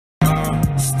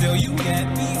Still you get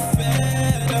me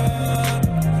fed up.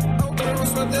 Oh,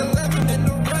 girls with the lemon in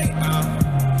the right.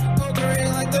 Oh, girl,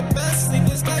 ain't like the best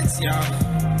sleepless nights, yeah.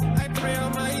 I pray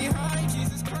on my high,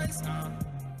 Jesus Christ.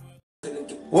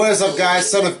 What is up,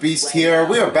 guys? Son of Beast here.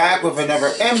 We are back with another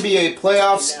NBA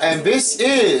playoffs, and this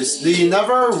is the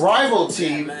another rival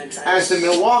team as the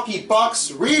Milwaukee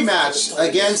Bucks rematch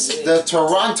against the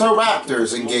Toronto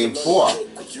Raptors in Game 4,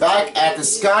 back at the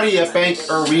Scotiabank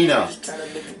Arena.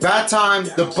 That time,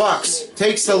 the Bucks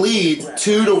takes the lead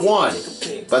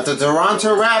 2-1, but the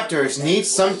Toronto Raptors need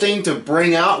something to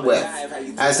bring out with,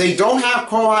 as they don't have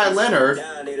Kawhi Leonard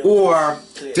or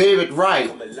David Wright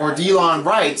or Delon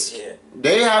Wright.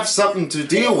 They have something to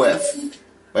deal with,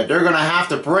 but they're gonna have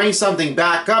to bring something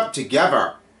back up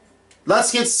together. Let's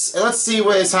see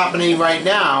what is happening right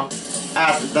now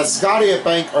at the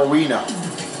Scotiabank Arena.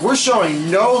 We're showing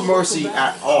no mercy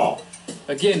at all.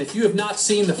 Again, if you have not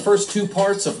seen the first two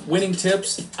parts of Winning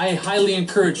Tips, I highly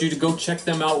encourage you to go check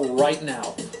them out right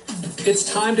now. It's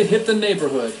time to hit the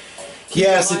neighborhood.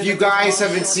 Yes, if you guys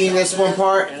haven't seen this one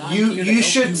part, you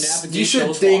should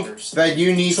think that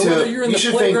you need to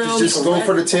just go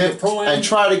for the tip and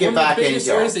try to get back in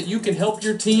here. That you can help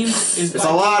your team is there's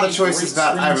a lot of choices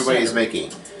that everybody's making.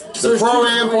 The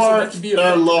pro-am part,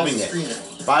 they're loving it.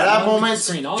 By that moment,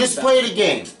 just play the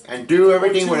game and do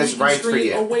everything what is right for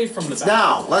you.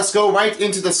 Now, let's go right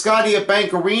into the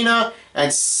Scotiabank Arena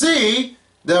and see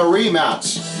the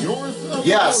rematch.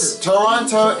 Yes,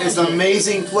 Toronto is an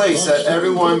amazing place that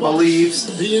everyone believes.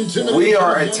 We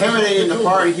are intimidating the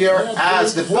party here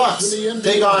as the Bucks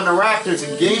take on the Raptors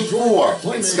in Game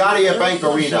 4 in Scotiabank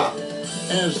Arena.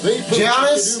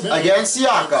 Giannis against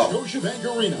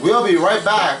Siakam. We'll be right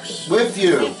back with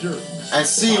you and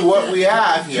see what we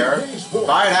have here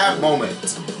by that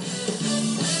moment.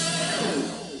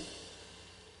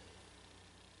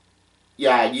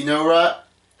 Yeah, you know what?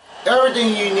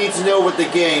 Everything you need to know with the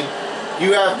game.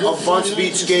 You have a bunch of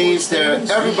each games there.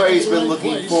 Everybody's been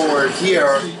looking forward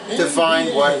here to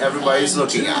find what everybody's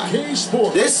looking at.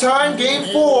 This time,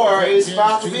 Game 4 is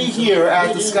about to be here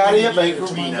at the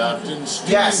Scotiabank Arena.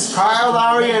 Yes, Kyle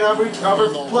Lowry and other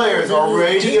players are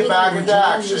ready to get back into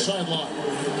action.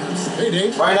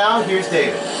 Right now, here's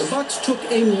David. The Bucks took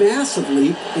a massive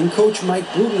leap in Coach Mike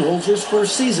Budenholzer's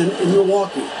first season in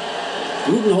Milwaukee.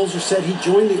 Budenholzer said he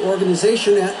joined the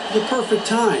organization at the perfect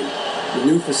time. The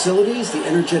new facilities, the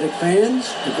energetic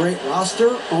fans, the great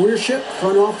roster, ownership,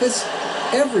 front office,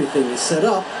 everything is set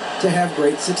up to have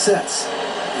great success.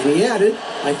 And he added,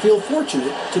 I feel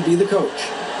fortunate to be the coach.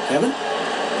 Kevin?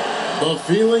 The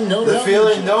feeling no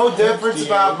difference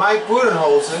about Mike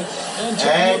Budenholzer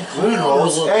and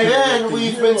Budenholzer. And then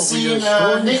we've been seeing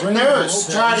Nick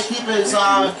Nurse trying to keep his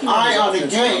eye on the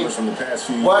game.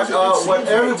 What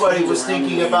everybody was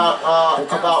thinking about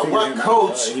what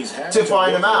coach to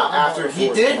find him out after he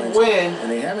did win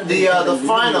the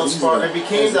finals part and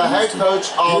became the head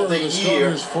coach of the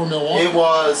year. It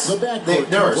was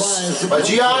Nick Nurse. But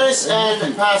Giannis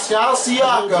and Pascal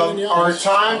Siakam are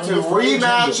time to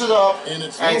rematch it up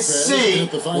and see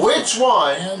which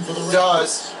one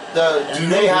do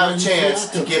they have a chance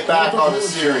to get back on the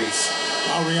series.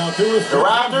 The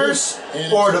Raptors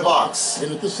or the Bucks.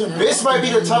 This might be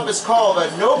the toughest call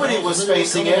that nobody was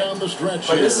facing it,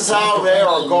 but this is how they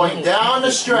are going down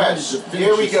the stretch.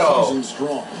 Here we go.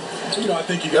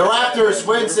 The Raptors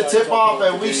wins the tip-off,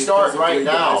 and we start right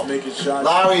now.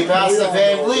 Lowry passes to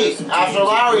Van Vliet. After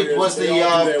Lowry was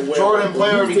the Jordan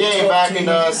player of the game back in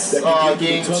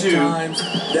Game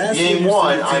 2. Game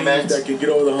 1, I meant.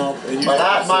 But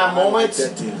at my moment,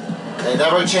 they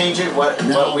never change it what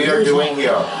we are doing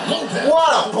here.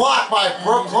 What a block by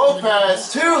Brook Lopez.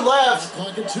 2 left.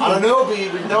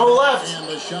 Anunoby with no left. And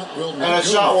a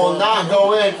shot will not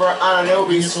go in for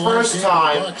Anunoby's first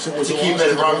time to keep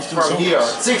it from here.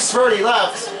 6:30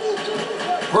 left.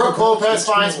 Brook Lopez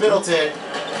finds Middleton.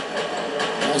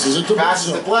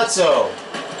 Passes to Bledsoe.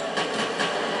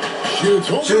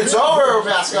 Shoots over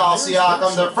Pascal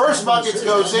Siakam. The first bucket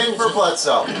goes in for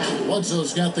Bledsoe.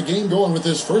 Bledsoe's got the game going with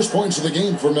his first points of the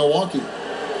game for Milwaukee.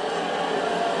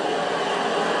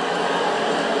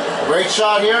 Great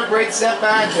shot here, great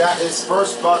setback. That is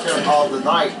first bucket of the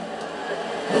night.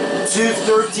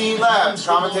 2:13 left.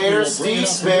 Commentators Steve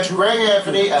Smith, Greg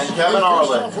Anthony, and Kevin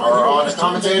Arlen are on the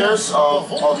commentators of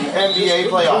the NBA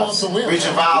playoffs.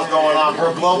 Reaching fouls going on.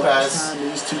 Brook Lopez,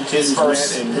 his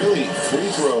first. And really, free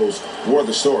throws were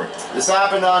the story. This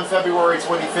happened on February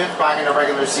 25th, back in the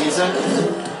regular season.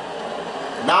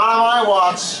 Not on my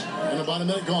watch. And about a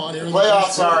minute gone. Here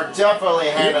Playoffs are definitely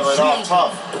handling it off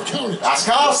tough.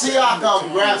 Pascal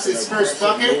Siakam grabs his first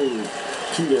bucket.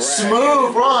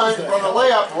 Smooth run from the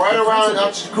layup right around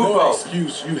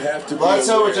Antetokounmpo.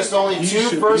 Bledsoe with just only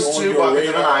first two buckets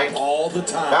of the night.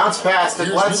 Bounce pass to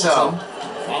Bledsoe.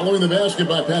 Following the basket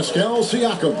by Pascal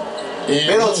Siakam.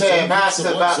 Middleton pass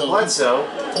to Bledsoe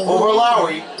over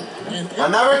Lowry.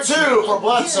 Another two for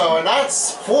Bledsoe, and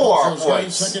that's 4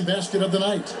 points. Second basket of the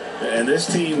night. And this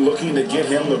team looking to get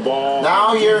him the ball.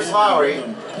 Now here's Lowry.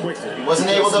 He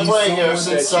wasn't able to play here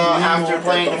since after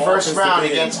playing the first round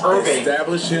against Irving.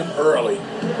 Establish him early.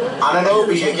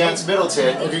 Anunoby against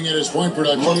Middleton. Looking at his point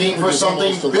production. Looking for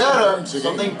something better,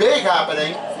 something big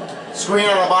happening. Screen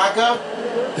on Ibaka.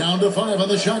 Down to 5 on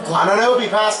the shot clock. Anunoby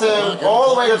passed him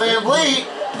all the way to Van Vliet.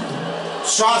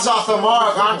 Shots off the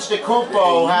mark.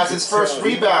 Antetokounmpo has his first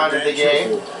rebound in the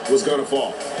game. Was going to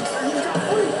fall.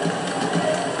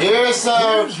 Here's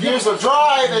a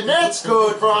drive, and that's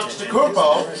good for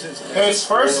Antetokounmpo. His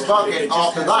first bucket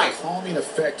of the night.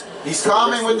 He's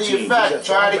calming with the effect,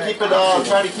 trying to keep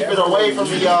it away from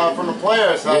the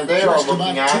players that they are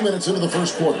looking at. 2 minutes into the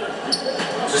first quarter.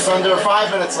 Just under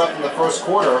 5 minutes left in the first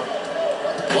quarter.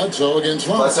 Bledsoe against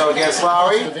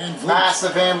Lowry. Pass to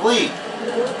Van Vliet.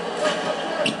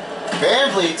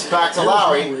 Van Vliet back to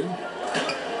Lowry.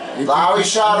 Lowry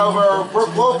shot over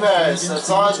Brook Lopez. That's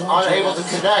unable to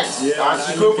connect.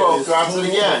 Antetokounmpo grabs it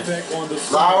again.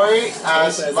 Lowry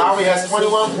has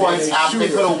 21 points after they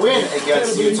put a win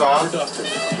against Utah.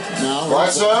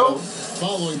 Bledsoe.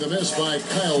 Following the miss by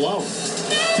Kyle Lowry.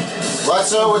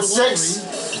 Bledsoe with 6.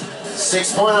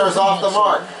 6-pointers off the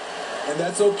mark. And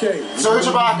that's okay. Serge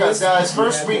Ibaka's got his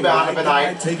first rebound of the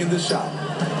night. Taking the shot.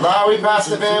 Lowry passed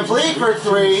to Van Vliet for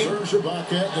 3.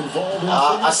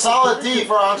 A solid D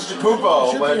for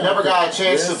Antetokounmpo, but never got a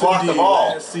chance to block the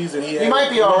ball. He might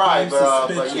be alright,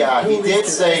 but yeah, he did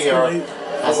stay here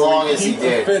as long as he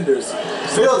did.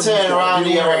 Middleton around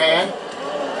the other hand.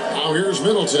 Now here's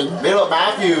Middleton.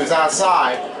 Matthews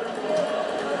outside.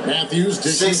 Matthews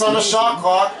 6 on the shot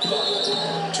clock.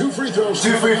 2 free throws.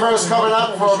 2 free throws coming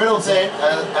up for Middleton,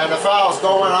 and the foul's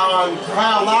going on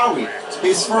Kyle Lowry.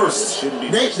 His first.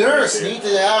 Nick Nurse needs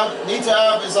to have an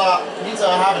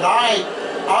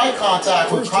eye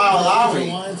contact with Kyle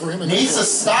Lowry. Needs to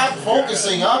stop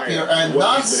focusing up here and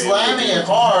not slamming it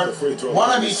hard,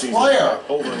 one of each player.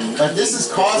 But this is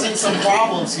causing some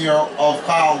problems here of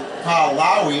Kyle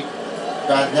Lowry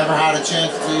that never had a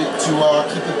chance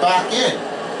to keep it back in,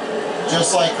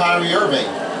 just like Kyrie Irving.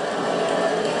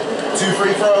 2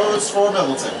 free throws for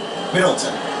Middleton.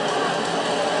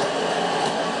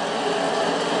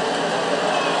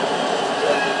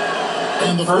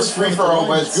 And the first free throw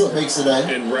makes it in.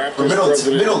 And for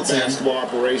Middleton. Basketball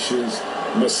operations,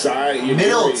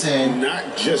 Middleton.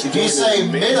 Not just if you say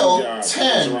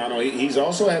Middleton, he's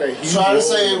also had a huge try to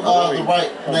say the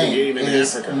right name. It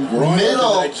is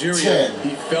Middleton.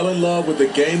 He fell in love with the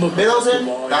game of Middleton.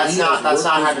 That's not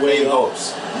how the name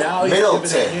goes. Now he's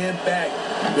Middleton. hand back,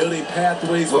 building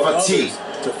pathways with for a T. others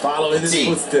to follow in his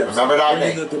footsteps. Remember that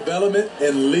name. The development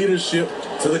and leadership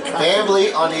to the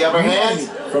family. On the other hand,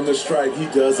 from the stripe, he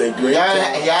does a great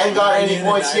job. He hadn't got any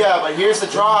points yet, but here's the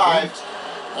drive.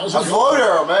 A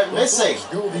floater missing.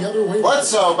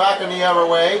 Bledsoe back in the other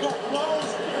way.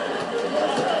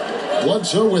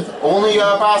 Bledsoe with only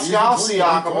Pascal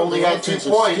Siakam only had 2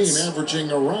 points.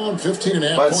 Averaging around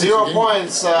 15.5 but points 0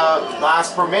 points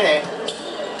last per minute.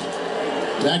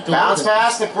 Bounce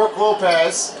pass to Brook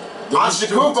Lopez.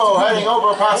 Antetokounmpo heading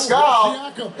over Pascal.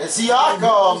 And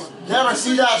Siakam, never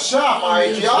see that shot by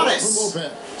Giannis.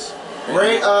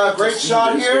 Great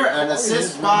shot here, and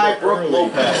assist by Brook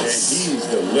Lopez.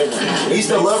 He's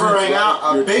delivering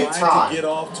out a big time.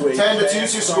 10-2 to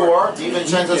score.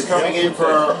 DiVincenzo's coming in for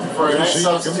a nice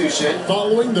substitution.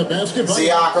 Following the basket,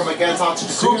 Siakam against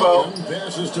Antetokounmpo.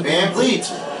 Van Vliet.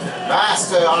 Pass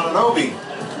to Anunoby.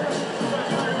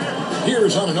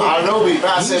 Here's Anunoby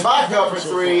passing back up for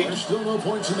 3. There's still no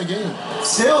points in the game.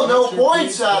 Still no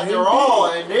points after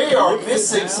all, and they are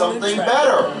missing something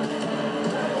better.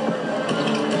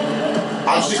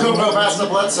 Antetokounmpo pass to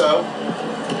Bledsoe.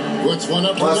 Puts one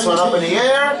up in the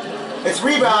air. It's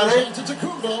rebounded.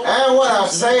 And what a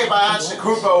save by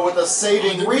Antetokounmpo with a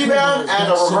saving rebound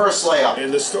and a reverse layup.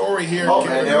 And the story here. Oh,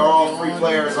 and there are all 3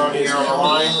 players on here on the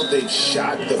line. They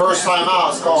shot the first time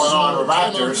out is calling on the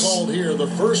Raptors. Called here the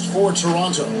first for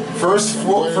Toronto. First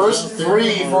 4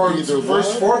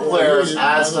 players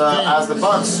as the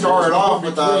Bucks started off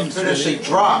with a finishing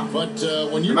drop. But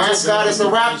when you mascot is the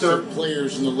Raptor.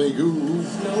 Players in the league, who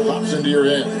pops into your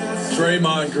head?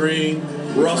 Draymond Green,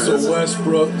 Russell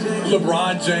Westbrook,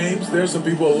 LeBron James. There's some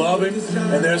people who love him,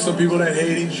 and there's some people that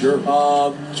hate him. Sure.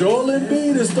 Joel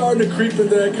Embiid is starting to creep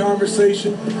into that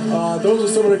conversation. Those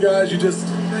are some of the guys you just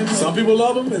Some people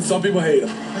love him and some people hate him.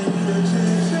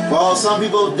 Well, some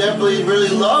people definitely really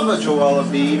love a Joel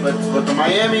Embiid, but the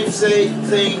Miami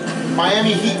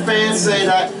Heat fans say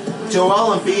that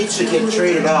Joel Embiid should get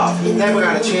traded off. He never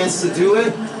got a chance to do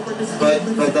it, but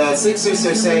the Sixers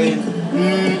are saying,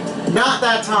 not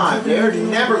that time. They're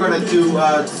never going to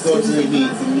go to the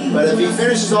Heat. But if he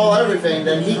finishes everything,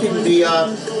 then he can be.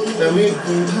 Then we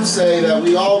can say that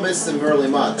we all missed him really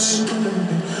much.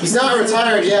 He's not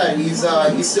retired yet. He's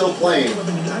still playing.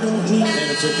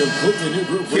 And it's a completely new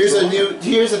group.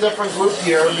 Here's a different group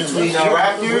here between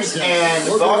Raptors and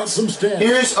Bucks.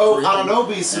 Here's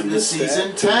Anunoby's this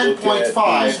season, 10.5,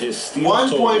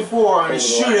 1.4 on his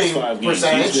shooting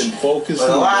percentage. But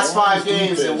the last 5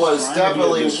 games, it was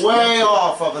definitely way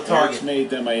off of the target.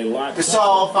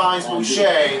 Gasol finds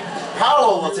Boucher.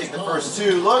 Powell will take the first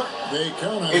 2. Look,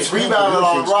 it's rebounded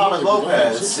on Robin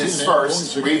Lopez, his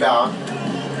first rebound.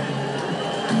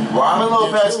 Robin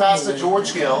Lopez passed to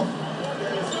George Hill.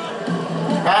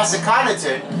 Pass to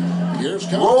Connaughton.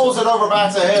 Rolls it over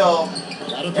back to Hill.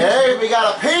 Hey, we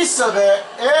got a piece of it.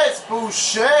 It's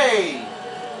Boucher.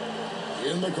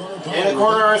 In the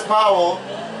corner is Powell.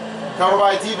 Covered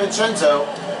by DiVincenzo.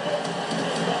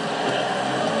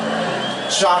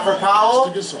 Shot for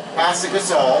Powell. Pass to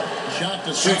Gasol.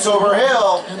 Shoots over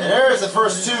Hill. And there's the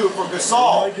first 2 for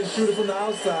Gasol. I can shoot it from the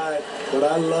outside, but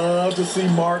I love to see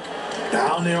Mark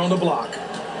down there on the block.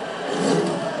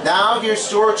 Now here's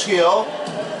George Hill.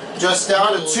 Just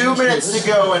down to 2 minutes to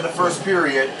go in the first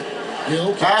period.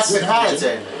 Pass to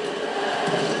Connaughton.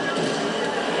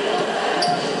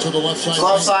 To the left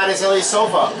side is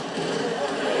Ilyasova.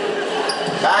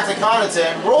 Back to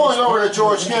Connaughton. Rolling over to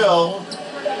George Hill.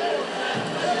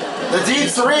 The deep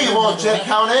 3 won't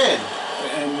count in.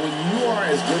 And when you are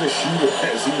as good a shooter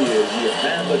as he is, you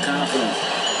have the confidence.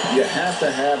 You have to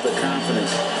have the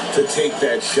confidence to take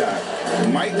that shot. It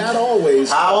might not always.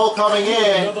 Powell coming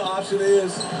in. Another option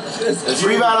is it's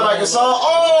rebounded by Gasol.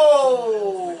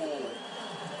 Oh!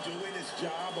 Doing his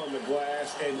job on the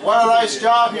glass. And what a nice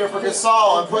job here for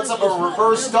Gasol, and puts up a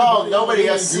reverse dunk. Nobody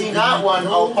has seen that one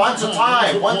a bunch of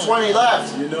time. 1:20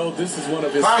 left. You know, this is one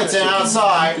of his Connaughton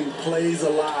outside. Keeping plays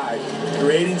alive,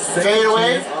 creating fade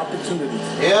away opportunities.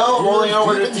 Hill rolling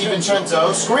over to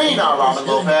DiVincenzo. Screen on Robin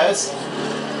Lopez.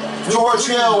 George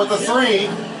Hill with the 3.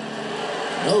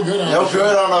 No good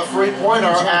on a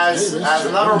 3-pointer as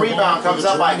another rebound comes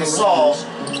up by Gasol.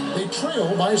 They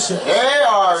trail by 6. They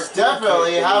are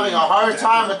definitely having a hard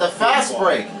time at the fast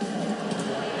break.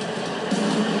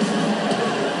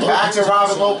 Back to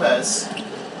Robin Lopez.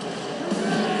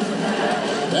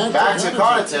 Back to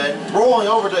Connaughton. Rolling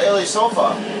over to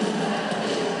Ilyasova.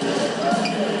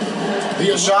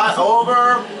 The shot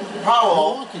over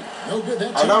Powell.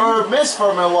 Another miss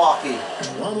for Milwaukee.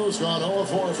 Romo's gone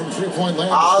 0-4 from 3-point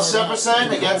land. Hollis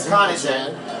Jefferson against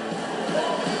Connaughton.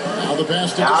 Now the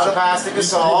pass to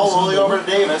Gasol, rolling over to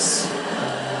Davis.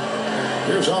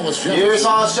 Here's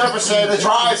Hollis Jefferson. The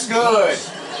drive's good.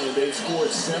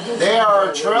 They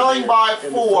are trailing by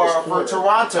 4 for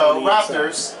Toronto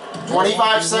Raptors.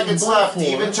 25 seconds left.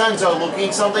 DiVincenzo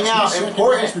looking something out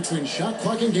important. Between the shot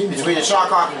clock and game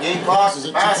clock.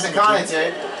 Pass to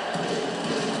Connaughton.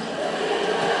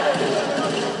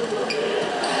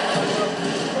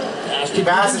 He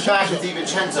passes back to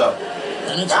DiVincenzo.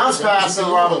 Bounce pass to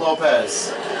Robin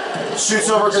Lopez. Shoots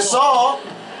over Gasol.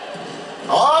 Oh,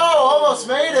 almost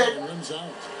made it.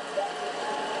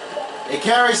 It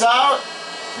carries out.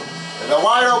 The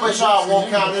wide open shot won't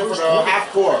count in for the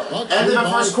half court. End of the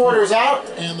first quarter is out.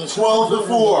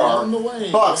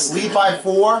 12-4. Bucks lead by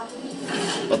 4.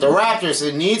 But the Raptors,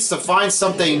 it needs to find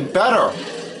something better.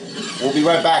 We'll be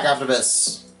right back after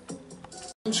this.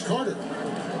 Vince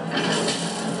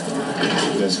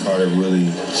Carter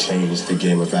really changed the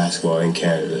game of basketball in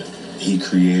Canada. He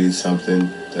created something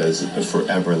that's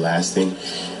forever lasting,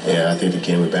 and I think the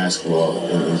game of basketball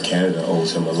in Canada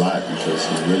owes him a lot because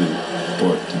he really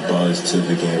brought the buzz to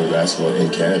the game of basketball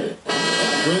in Canada.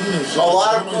 A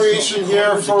lot of creation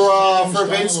here for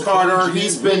Vince Carter.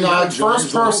 He's been the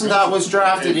first person that was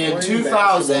drafted in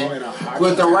 2000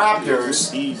 with the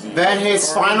Raptors. Then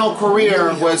his final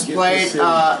career was played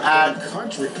at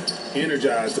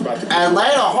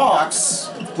Atlanta Hawks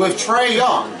with Trae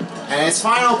Young. And his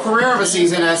final career of a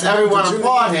season, as everyone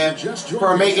applaud him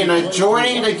for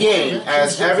joining the game,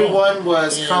 as everyone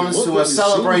comes to a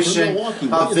celebration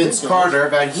of Vince Carter,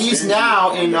 but he's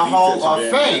now in the Hall of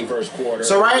Fame.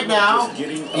 So right now,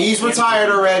 he's retired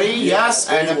already, yes,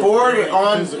 and the board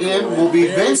on him will be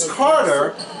Vince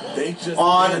Carter,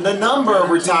 on the number of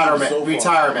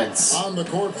retirements. On the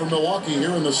court from Milwaukee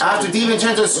here in the After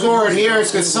DiVincenzo scored,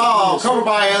 here's Gasol, covered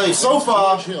by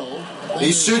Ilyasova.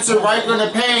 He shoots it right in the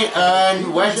paint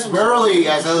and went barely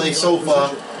as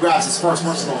Ilyasova grabs his first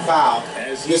personal foul.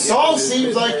 Gasol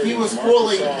seems like he was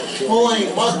pulling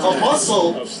a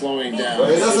muscle, but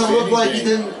it doesn't look like he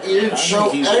didn't show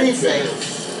anything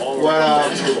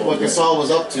what Gasol was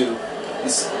up to.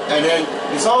 And then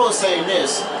Gasol was saying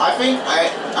this. I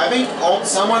think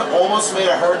someone almost made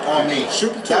a hurt on me.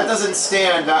 That doesn't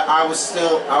stand. That I was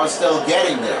still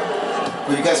getting there.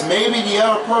 Because maybe the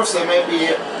other person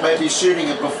might be shooting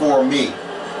it before me.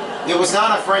 It was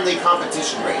not a friendly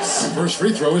competition race. First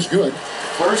free throw is good.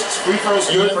 First free throw is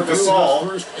good for Gasol.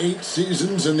 First 8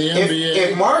 seasons in the NBA.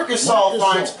 If Marc Gasol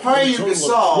finds Payu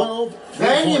Gasol,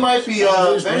 then he might be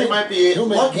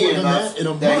lucky enough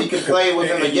that he can play with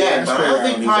him again. But I don't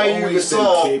think Payu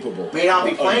Gasol may not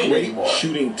be playing anymore. I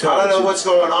don't know what's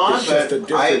going on, but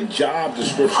I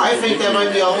think that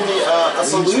might be only a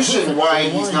solution why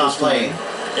he's not playing.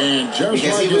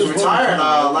 Because he was retired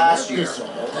last year.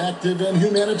 Active and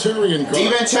humanitarian.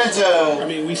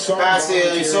 DiVincenzo passed to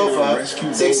Ilyasova,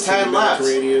 6:10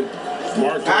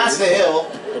 left. Pass the Hill.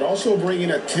 But also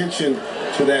bringing attention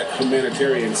to that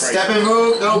humanitarian crisis. Step and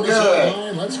move, no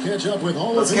good. Let's catch up with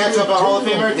Hall of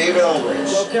Famer David Aldridge.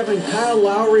 Well, Kevin, Kyle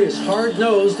Lowry is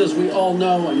hard-nosed, as we all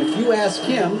know, and if you ask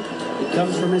him, it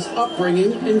comes from his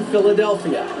upbringing in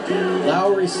Philadelphia.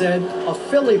 Lowry said, "A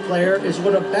Philly player is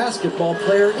what a basketball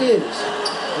player is.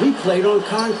 We played on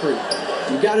concrete.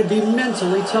 You got to be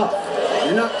mentally tough.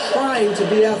 You're not trying to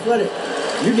be athletic.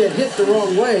 You get hit the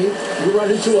wrong way, you run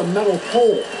into a metal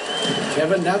pole."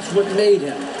 Kevin, that's what made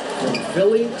him. From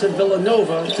Philly to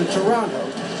Villanova to Toronto.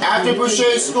 After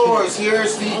Boucher scores,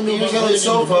 here's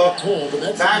Ilyasova.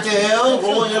 Back to Hill,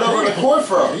 rolling it over to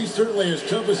Horford. He's certainly as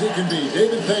tough as he can be.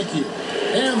 David, thank you.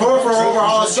 And Horford over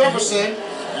Hollis Jefferson.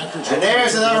 And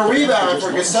there's another rebound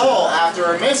for Gasol after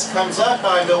a miss comes up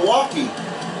by Milwaukee.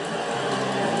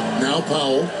 Now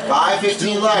Powell.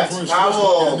 5:15 left.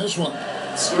 Powell.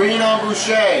 Screen on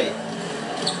Boucher.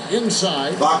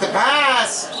 Inside. Block the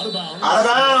pass. Out of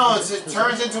bounds. It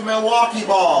turns into a Milwaukee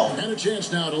ball. And a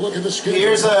chance now to look at the schedule.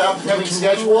 Here's an upcoming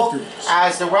schedule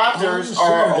as the Raptors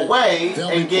are away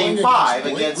in Game 5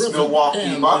 against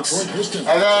Milwaukee Bucks. And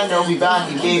then they'll be back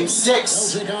in Game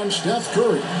 6. And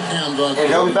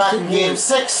they'll be back in Game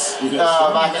 6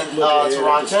 back in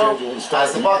Toronto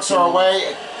as the Bucks are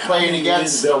away playing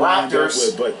against the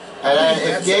Raptors. And then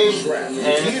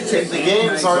if the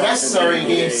games are necessary in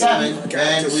Game 7,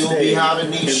 then we will be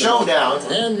having the showdown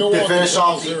to finish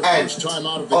off the end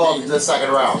of the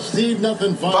second round.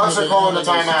 Bucks are calling the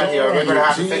timeout here. We're going to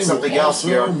have to fix something else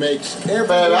here. But in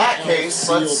that case,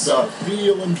 let's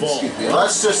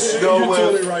just go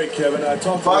with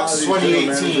Bucks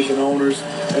 2018.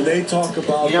 And they talk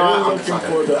about looking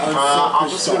for the I'm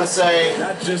just going to say,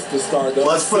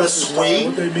 let's put a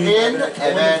swing in,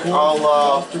 and then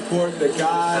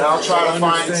I'll try to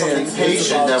find something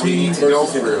patient that we need to go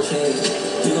through.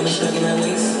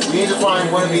 We need to find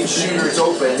one of these shooters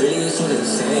open.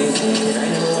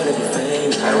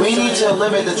 And we need to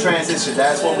limit the transition.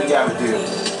 That's what we got to do.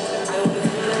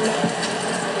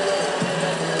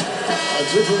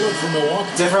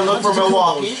 Different look for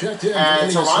Milwaukee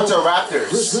and Toronto Raptors.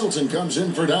 Chris Milton comes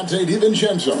in for Dante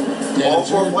DiVincenzo. All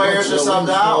 4 players are subbed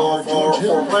out. All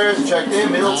four players checked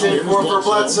in. Middleton, Horford,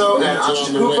 Bledsoe, and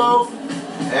Antetokounmpo.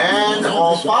 And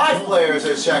all 5 players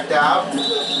are checked out.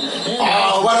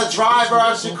 Oh, what a drive for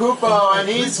Antetokounmpo, and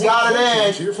he's got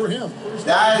it in.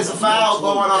 That is a foul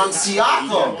going on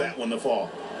Siakam. That one to fall.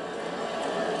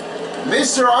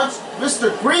 Mr.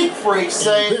 Greek Freak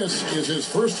saying, this is his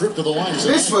first trip to the line.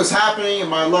 This was happening in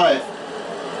my life.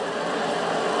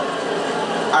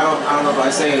 I don't know if I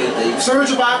say anything. Serge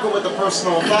Ibaka with the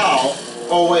personal foul.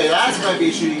 Oh wait, that's going to be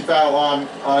a shooting foul on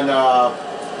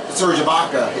Serge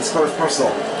Ibaka, his first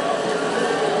personal.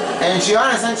 And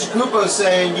Giannis Antetokounmpo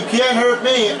saying, "You can't hurt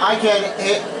me. I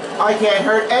can't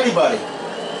hurt anybody."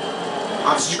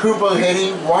 Antetokounmpo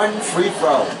hitting 1 free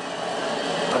throw.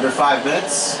 Under 5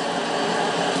 minutes.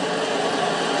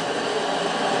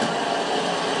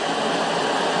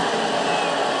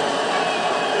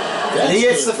 And he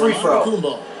hits the free throw.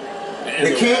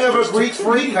 The king of a Greek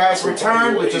freak has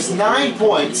returned with just 9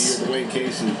 points.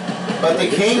 But the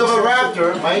king of a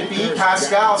Raptor might be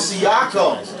Pascal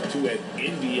Siakam.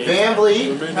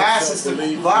 VanVleet passes to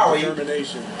Lowry.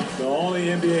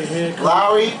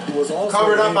 Lowry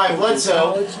covered up by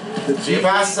Bledsoe. He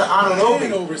passes to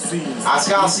Anunoby.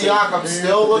 Pascal Siakam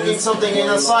still looking something in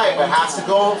the sight, but has to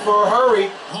go for a hurry.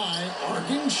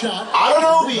 Blocking shot.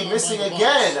 Anunoby missing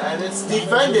again, and it's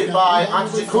defended by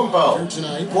Antetokounmpo.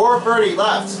 4:30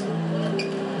 left.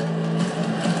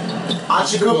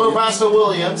 Antetokounmpo pass to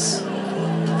Williams.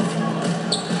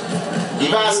 He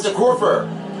passed to Korver.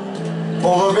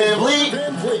 Over Van Vliet.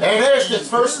 And there's the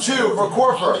first two for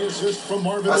Korver.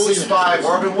 Assist by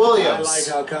Marvin Williams. I like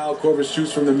how Kyle Korver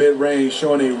shoots from the mid-range,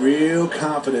 showing a real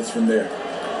confidence from there.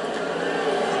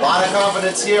 A lot of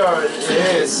confidence here.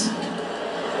 It is.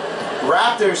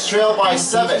 Raptors trail by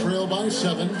 7.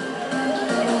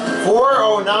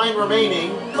 4:09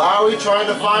 remaining. Lowry trying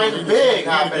to find big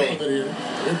happening.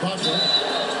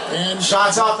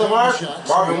 Shots off the mark.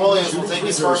 Marvin Williams will take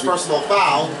his first personal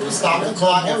foul to stop the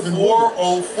clock at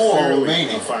 4:04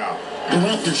 remaining. The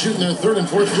Raptors shooting their third and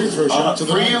fourth free throw shots.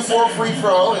 3 and 4 free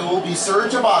throw. It will be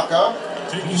Serge Ibaka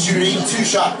shooting 2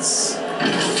 shots.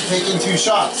 Taking 2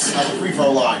 shots at the free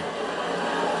throw line.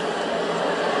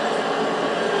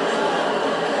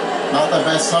 Not the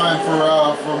best time for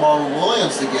Marvin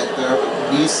Williams to get there,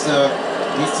 but needs to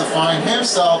find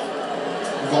himself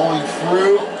going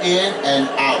through, in, and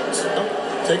out.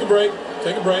 Take a break.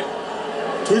 Take a break.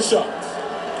 2 shots.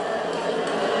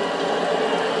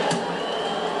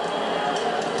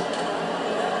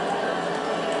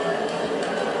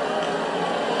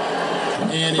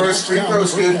 And first free throw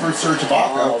is good for Serge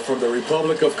Ibaka. From the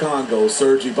Republic of Congo,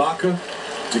 Serge Ibaka,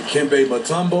 Dikembe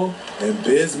Mutombo, and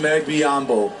Bismack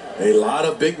Biyombo. A lot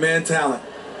of big man talent.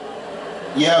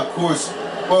 Yeah, of course.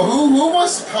 Well, who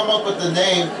wants to come up with the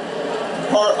name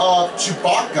part of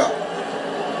Chewbacca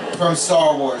from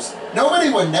Star Wars? Nobody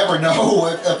would never know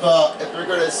if they're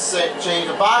going to change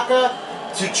Chewbacca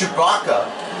to Chewbacca.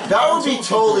 That would be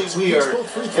totally weird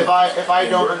if I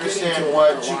don't understand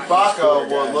what Chewbacca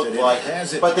will look like.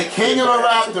 But the king of the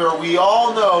Raptor, we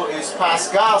all know, is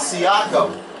Pascal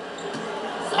Siakam.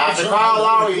 After Kyle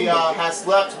Lowry has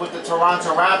left with the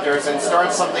Toronto Raptors and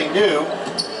starts something new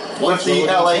with the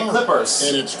LA Clippers.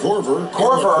 And it's Korver.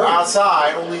 Korver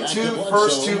outside, only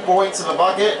first two points in the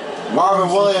bucket. Marvin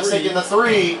Williams taking the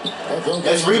 3.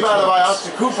 It's rebounded by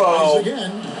Antetokounmpo.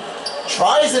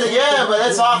 Tries it again, but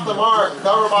it's off the mark.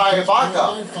 Covered by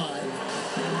Ibaka.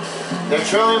 They're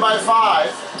trailing by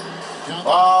 5.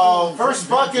 Oh, first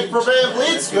bucket for Van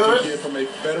Vliet's good. From a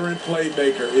veteran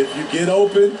playmaker. If you get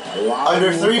open,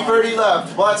 under 3:30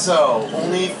 left. Bledsoe,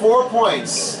 only 4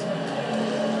 points.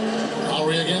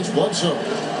 Lowry against Bledsoe.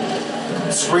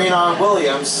 Screen on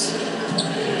Williams.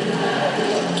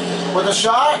 With a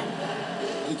shot.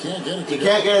 He can't get it. He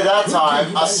can't get it that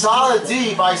time. A solid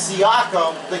D by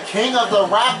Siakam, the king of the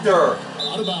Raptor.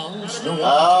 Out of bounds.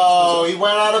 Oh, he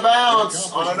went out of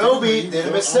bounds. Anunoby did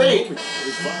a mistake.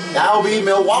 That will be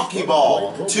Milwaukee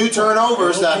ball. 2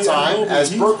 turnovers that time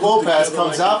as Brook Lopez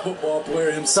comes up,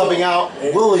 subbing out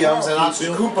Williams, and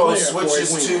Antetokounmpo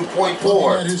switches to point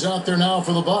forward. Who's out there now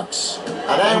for the Bucks?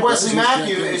 And then Wesley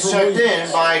Matthews is checked in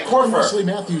by Korver. Wesley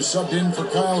Matthews subbed in for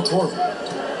Kyle Korver.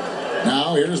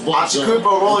 Now here's Bledsoe.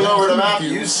 Antetokounmpo rolling over to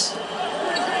Matthews.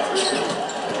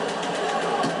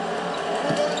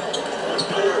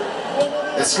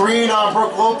 The screen on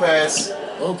Brook Lopez.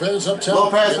 Lopez up top.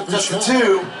 Lopez with just the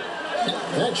 2.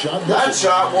 That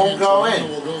shot won't go in.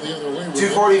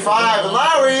 2:45 and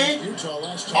Lowry.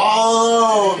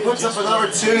 Oh, puts up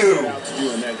another 2.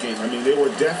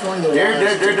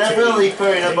 They're definitely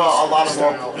putting up a lot of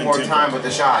more time with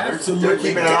the shot. They're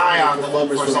keeping an eye on them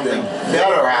for something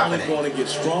better happening.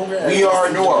 We are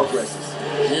north.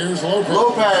 Here's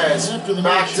Lopez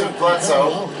back to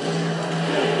Bledsoe.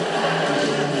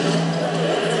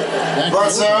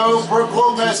 Bledsoe, Brook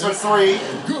Lopez for 3.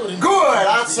 Good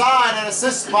outside and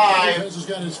assist by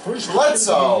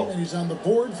Bledsoe. And he's on the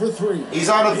board for 3. He's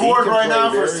on the board right now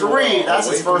for 3. That's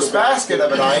his first basket of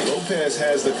the night. Brook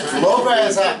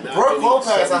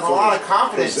Lopez has a lot of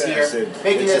confidence here,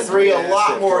 making the 3 a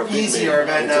lot more easier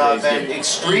than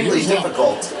extremely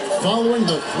difficult.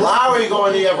 Lowry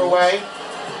going the other way.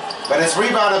 But it's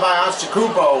rebounded by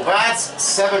Antetokounmpo. That's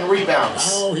 7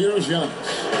 rebounds. Oh, here's Giannis.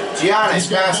 Giannis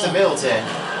passed to Middleton.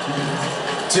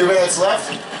 2 minutes left.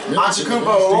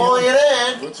 Antetokounmpo rolling it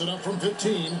in. Puts it up from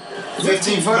 15.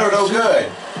 15-footer, no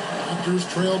good. Raptors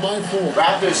trail by 4.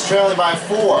 Raptors trailing by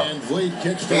 4. And Vliet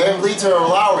kicks Van Vliet to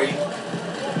Lowry.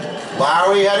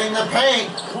 Lowry heading the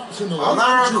paint.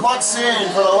 Another clucks in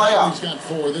for the layup. He's got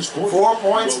 4 this quarter. 4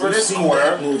 points for this quarter.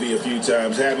 That movie a few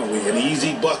times, haven't we? An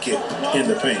easy bucket in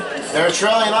the paint. They're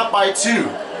trailing up by 2.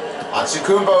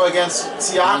 Antetokounmpo against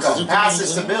Siakam.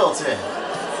 Passes to Middleton.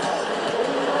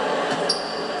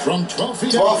 From 12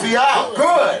 feet 12 feet out.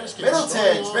 Good.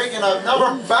 Middleton's making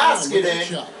another basket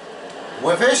in.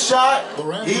 With his shot,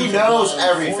 he knows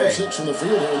everything. 4-6 in the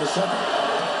field here in the second.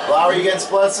 Lowry against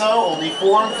Bledsoe, only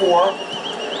 4 and 4.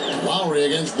 Lowry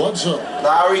against Bledsoe.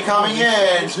 Lowry coming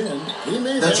in.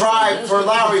 The drive for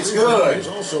Lowry's good. He's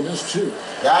also missed 2.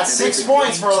 That's 6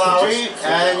 points for Lowry,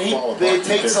 and he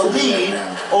takes a lead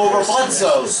over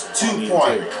Bledsoe's 2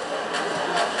 point.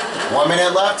 1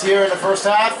 minute left here in the first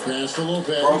half. Pass to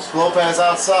Lopez. Brooke Lopez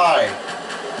outside.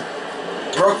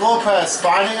 Brooke Lopez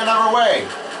finding another way.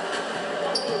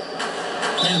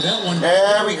 And that one.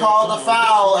 And we call the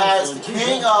foul as the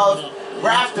king of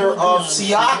Raptor of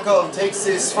Siakam takes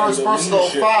his first personal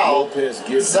foul.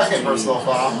 Second personal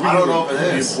foul. I don't know if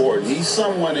it is. He's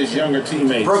someone his younger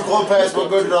teammates. Brooke Lopez will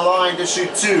go to the line to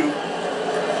shoot 2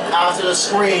 after the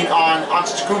screen on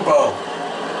Antetokounmpo.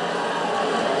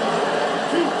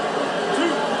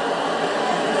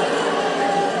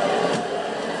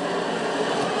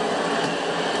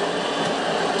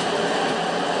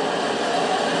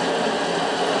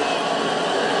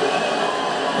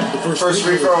 First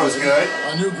free throw is good.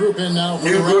 A new group in now.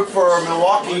 New group for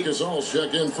Milwaukee. As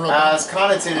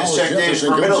Connaughton is checked in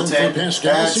for Middleton. That's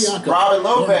Robin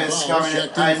Lopez coming in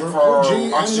for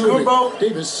Antetokounmpo.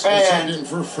 Davis and in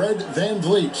for Fred Van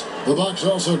Vliet. The Bucks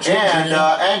also checked in.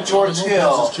 And George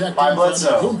Hill by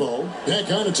Bledsoe. Pat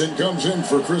Connaughton comes in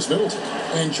for Chris Middleton.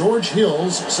 And George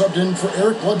Hill's subbed in for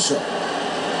Eric Bledsoe.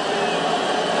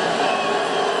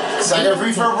 Second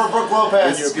free throw for Brooke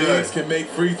Lopez is good. Can make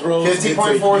free throws.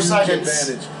 50.4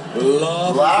 seconds.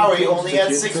 Lowry only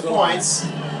had 6 points.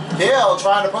 Hill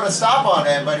trying to put a stop on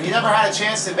him, but he never had a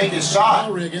chance to make his shot.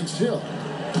 Lowry against Hill.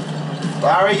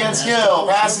 Lowry against Hill.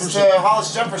 Passes to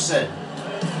Hollis Jefferson.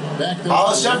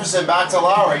 Hollis Jefferson back to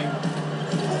Lowry.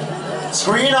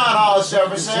 Screen on Hollis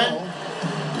Jefferson.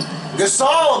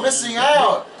 Gasol missing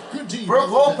out. Brooke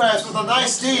Lopez with a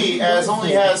nice D as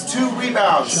only has 2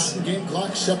 rebounds. Shot and game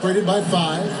clock separated by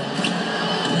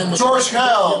 5. George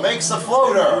Hill makes the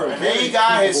floater, and he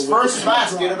got his first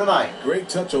basket of the night. Great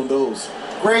touch on those.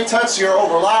 Great touch here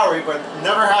over Lowry, but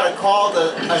never had a call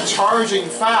to a charging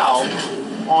foul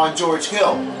on George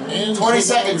Hill. 20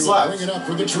 seconds left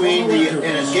between in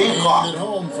his game clock.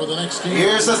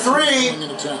 Here's the 3.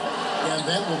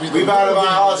 Rebounded by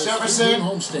Hollis Jefferson.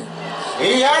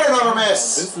 He had another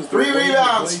miss. 3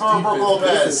 rebounds for Brooke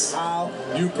Lopez. This is how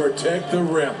you protect the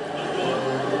rim.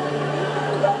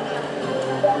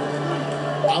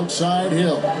 Outside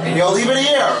Hill. And he'll leave it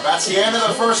here. That's the end of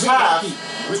the first half.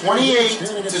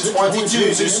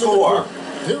 28-22 to score.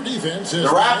 The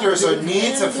Raptors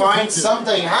need to find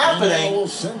something happening.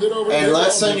 And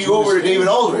let's send you over to David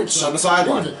Aldridge on the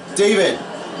sideline. David.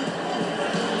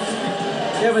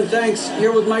 Kevin, thanks.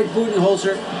 Here with Mike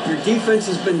Budenholzer. Your defense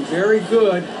has been very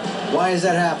good. Why has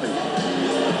that happened?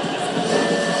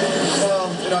 Well,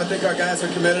 I think our guys are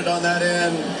committed on that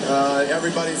end.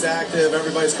 Everybody's active.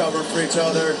 Everybody's covering for each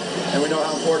other. And we know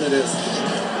how important it is.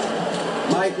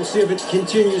 Mike, we'll see if it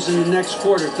continues in the next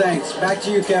quarter. Thanks. Back to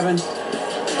you, Kevin.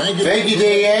 Thank you,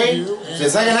 D.A. The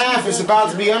second half is about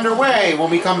to be underway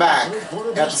when we come back.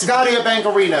 At the Scotia Bank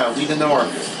Arena, Lead the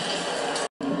North.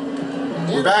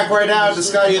 We're back right now at the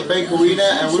Scotia Bank Arena,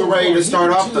 and we're ready to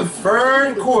start off the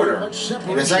third quarter.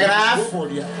 In the second half,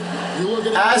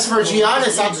 as for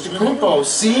Giannis Antetokounmpo,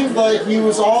 seemed like he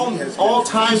was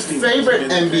all-time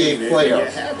favorite NBA player.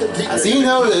 As he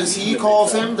noticed, he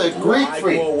calls him the Greek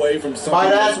Freak. By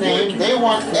that name, they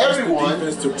want everyone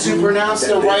to pronounce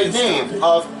the right name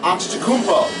of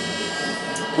Antetokounmpo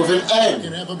with an N.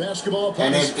 And if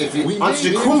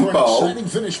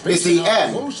Antetokounmpo is the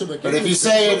N, but if you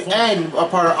say an N a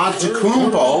part of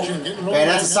Antetokounmpo, and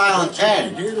that's a silent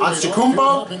N.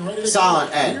 Antetokounmpo,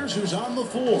 silent N.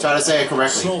 Try to say it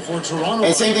correctly.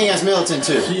 And same thing as Middleton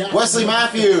too. Wesley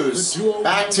Matthews,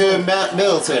 back to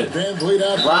Middleton.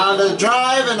 Round the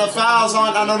drive and the fouls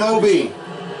on Anunoby.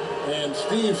 And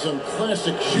Steve, some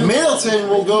classic shooting. Middleton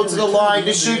will go to the line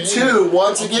to shoot 2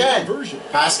 once again.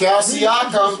 Pascal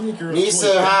Siakam needs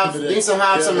to have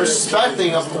some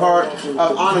respecting of the part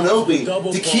of Anunoby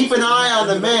to keep an eye on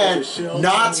the man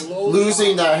not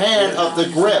losing the hand of the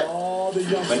grip.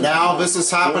 But now this is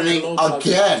happening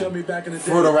again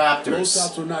for the Raptors.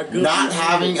 Not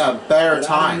having a better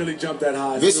time.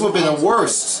 This would have been the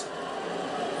worst.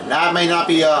 And that may not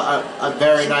be a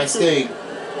very nice thing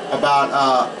about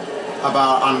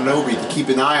Anunoby to keep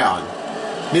an eye on.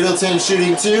 Middleton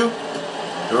shooting 2.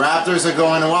 The Raptors are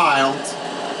going wild.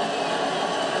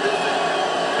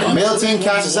 Middleton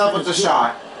catches up with the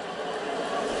shot.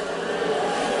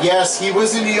 Yes, he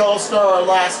was in the All-Star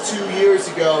last 2 years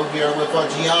ago here with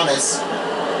Giannis.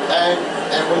 And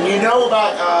when you know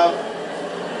about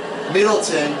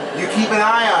Middleton, you keep an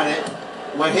eye on it,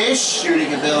 what his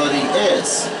shooting ability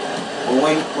is.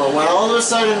 But when all of a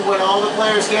sudden, when all the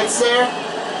players gets there,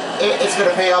 it's going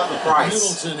to pay up the price.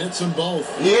 Middleton hits them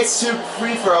both. He hits 2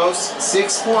 free throws,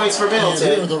 6 points for And here are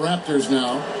Middleton. the Raptors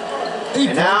now.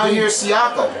 And now here's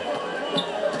Siakam.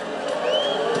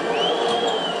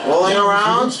 Rolling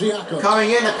around,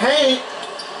 coming in the paint.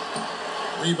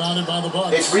 Rebounded by the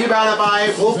Bucks. It's rebounded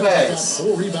by Lopez.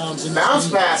 4 rebounds in Bounce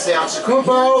pass down to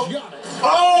Kupo.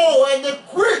 Oh, and the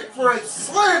quick for it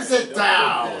slams it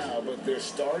down. But they're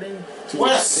starting to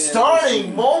What a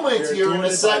starting moment here in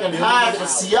the second half for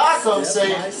Siakam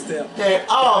saying, hey,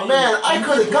 oh man, I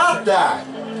could have got that.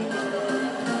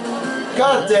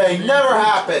 God dang, never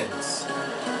happens.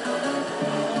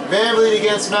 VanVleet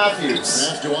against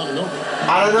Matthews.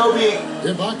 Anunoby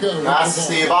passes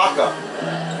to Ibaka.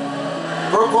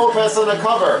 Brook Lopez on the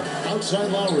cover. Outside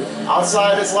Lowry.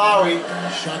 Outside is Lowry.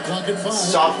 Shot clock at 5.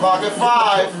 Shot clock at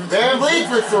 5. VanVleet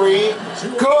for 3.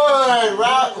 Good.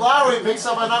 Lowry picks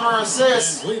up another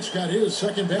assist. VanVleet's got his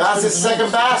second basket. That's his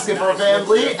second basket for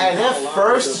VanVleet and his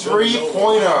first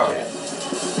 3-pointer.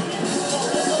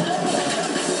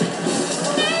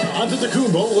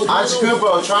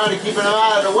 Antetokounmpo trying to keep him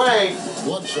out of the way.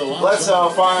 Bledsoe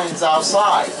finds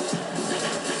outside.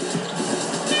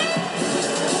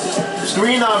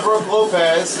 Screen on Brook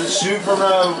Lopez to shoot from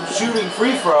a shooting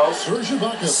free throw. Serge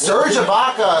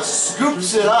Ibaka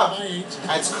scoops it up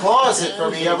and claws it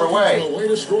from the other way.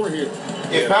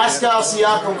 If Pascal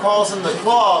Siakam calls him the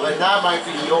claw, then that might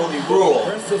be the only rule.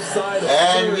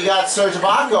 And we got Serge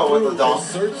Ibaka with the dunk.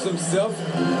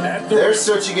 They're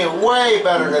searching it way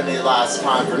better than the last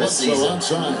time for this season.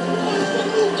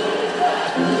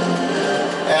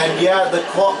 And yeah, the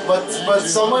claw, but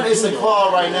someone is the claw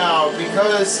right now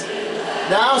because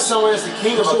now someone is the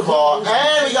king of a claw.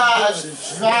 And we got a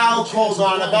foul called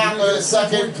on the back of the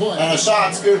second and a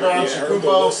shot scooter on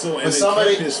Antetokounmpo. But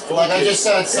somebody, like I just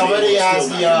said, somebody has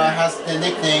the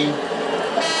nickname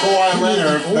Kawhi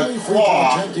Leonard, the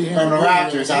Claw from the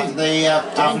Raptors after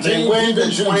they win the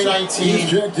 2019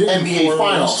 NBA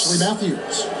Finals.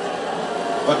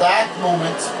 But that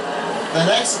moment, the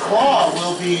next Claw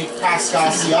will be Pascal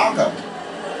Siakam,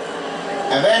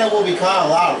 and then it will be Kyle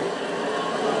Lowry.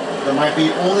 There might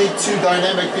be only 2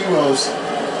 dynamic duos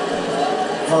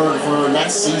for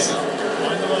next season.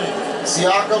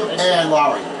 Siakam and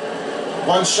Lowry.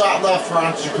 1 shot left for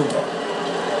Antetokounmpo.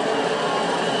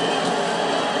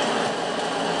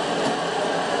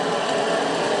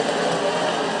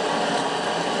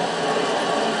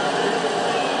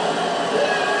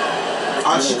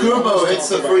 Antetokounmpo hits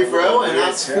the free throw, and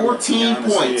that's 14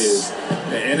 points.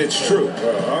 And it's true.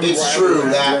 It's true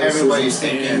that everybody's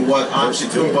thinking what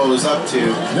Antetokounmpo is up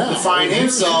to find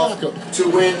himself to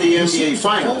win the NBA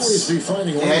Finals and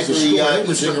the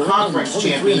Eastern Conference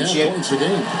Championship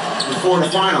before the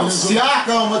Finals.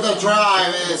 Siakam with the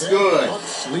drive is good.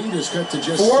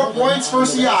 4 points for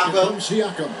Siakam.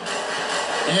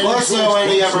 Bledsoe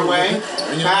any other way.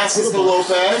 Passes to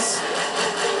Lopez.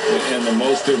 And the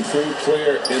most improved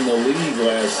player in the league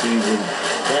last season,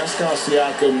 Pascal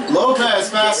Siakam. Lopez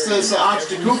passes to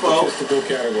Antetokounmpo.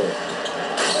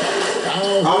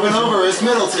 Up and over is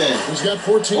Middleton. He's got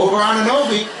 14. Over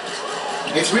Anunoby.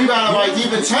 It's rebounded by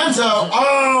DiVincenzo.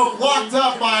 Oh, blocked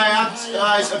up by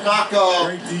Ibaka.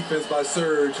 Great defense by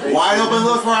Serge. Wide open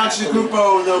look for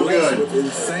Antetokounmpo, no good. With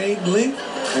insane length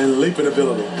and leaping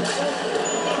ability.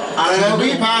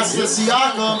 Anunoby passes to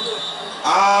Siakam.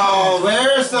 Oh,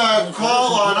 there's the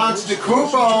call on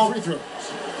Antetokounmpo.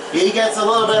 He gets a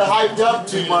little bit hyped up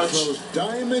too much.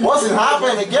 Wasn't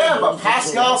happening again, but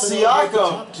Pascal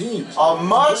Siakam, a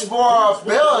much more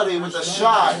ability with the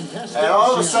shot. And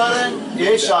all of a sudden,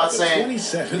 his shot saying,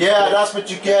 yeah, that's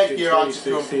what you get here,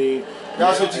 Antetokounmpo.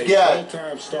 That's what you get.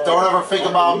 Don't ever think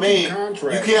about me.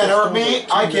 You can't hurt me,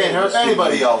 I can't hurt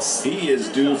anybody else.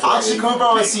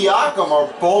 Antetokounmpo and Siakam are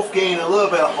both getting a little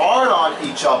bit hard on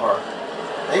each other.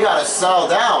 They gotta settle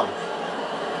down.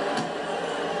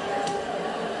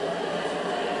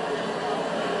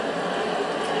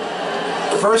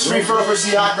 First free throw for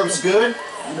Siakam's good.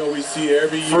 You know, we see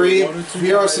every year.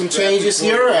 Here are some changes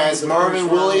here as Marvin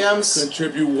Williams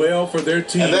contribute well for their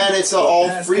team. And then it's all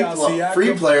free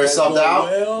players subbed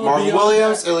out. Marvin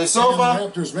Williams,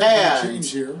 Ilyasova, and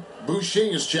Boucher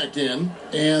is checked in,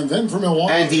 and then for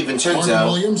Milwaukee, and DiVincenzo. Marvin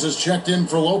Williams is checked in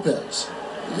for Lopez.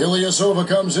 Ilyasova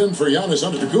comes in for Giannis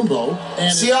Antetokounmpo.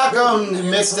 And Siakam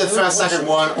missed the second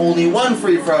one. Only 1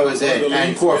 free throw is in.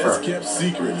 And Korver. Kept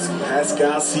secrets.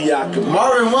 Pascal Siakam.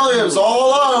 Marvin Williams all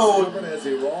alone.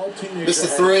 Missed the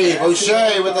 3.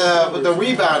 Boucher with the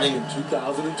rebounding.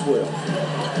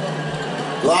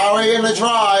 2012. Lowry in the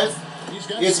drive.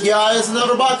 It's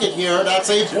another bucket here. That's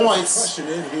 8 points.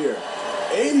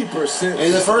 80%.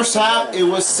 In the first half, it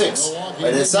was 6.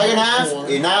 In the second half,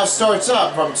 it now starts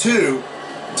up from 2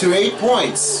 to 8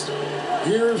 points.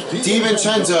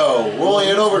 DiVincenzo rolling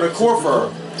it over to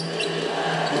Korfer.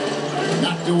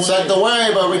 Sent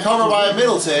away, but recovered by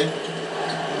Middleton.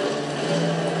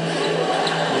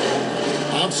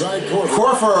 Outside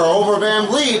Korfer over Van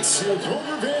Vliet.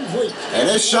 And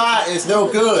this shot is no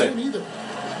good.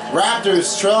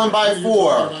 Raptors trailing by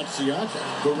 4.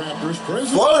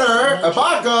 Floater,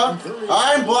 Ibaka,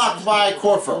 and blocked by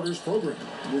Korfer.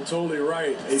 You're totally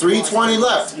right. 3:20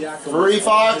 left.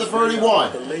 35 to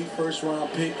 31. The late first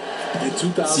round pick in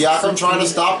 2000. Siakam trying to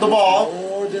stop the ball.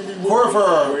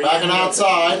 Korfer backing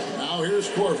outside. Now here's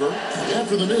Korver.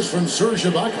 After the miss from Serge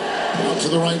Ibaka. Out to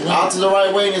the right wing. Out to the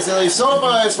right wing is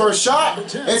Ilyasova. His first shot.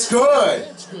 It's good.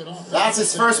 That's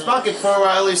his first bucket for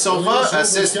Ilyasova.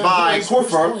 Assist by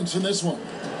Korfer.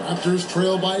 Raptors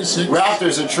trail by 6.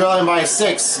 Raptors are trailing by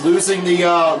 6, losing the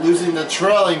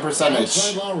trailing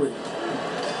percentage.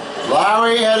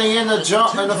 Lowry heading in the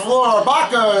floor.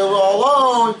 Ibaka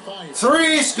alone.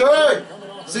 3's good.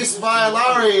 6 by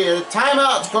Lowry. A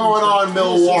timeout going on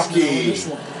Milwaukee.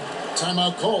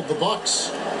 Timeout called the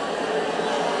Bucks.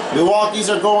 Milwaukee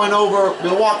are going over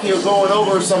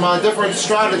some different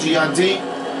strategy on D.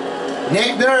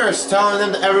 Nick Nurse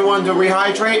telling everyone to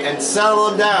rehydrate and settle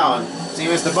them down. Same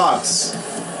as the Bucks.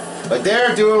 But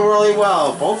they're doing really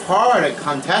well. Both hard and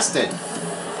contested.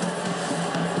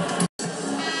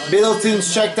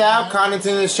 Middleton's checked out,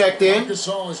 Connaughton is checked in,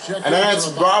 and then it's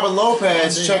Robin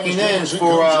Lopez checking in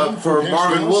for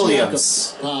Marvin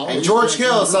Williams. And George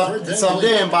Hill subbed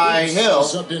in by Hill.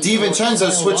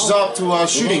 DiVincenzo switches up to a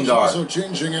shooting guard.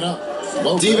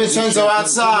 DiVincenzo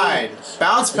outside,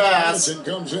 bounce pass,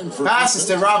 passes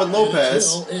to Robin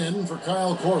Lopez.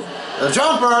 The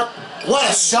jumper, what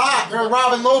a shot for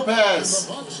Robin Lopez!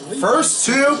 First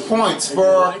 2 points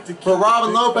for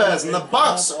Robin Lopez, and the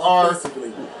Bucks are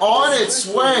on its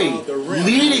way,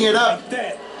 leading it up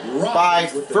by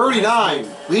 39,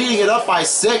 leading it up by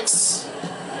 6.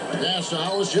 Pass to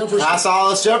Hollis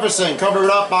Jefferson, covered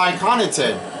up by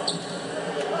Connaughton.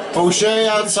 Boucher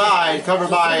outside, covered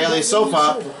by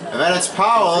Ilyasova, and then it's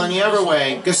Powell in the other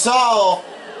wing. Gasol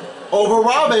over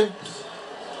Robin.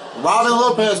 Robin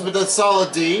Lopez with a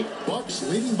solid D. Bucks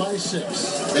leading by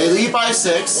 6. They lead by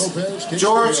 6.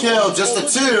 George Hill just a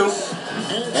 2.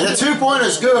 And the 2-pointer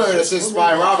is good, assist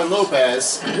by Robin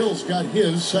Lopez. Hill's got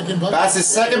his second bucket. That's his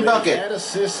second bucket.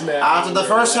 After the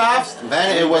first half,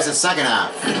 then it was the second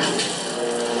half.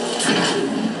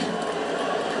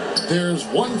 There's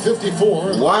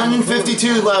 1:54.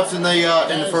 1:52 left in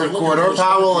the third quarter.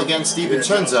 Powell against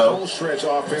DiVincenzo.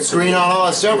 Screen on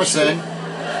Hollis Jefferson.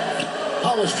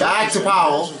 Back to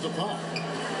Powell.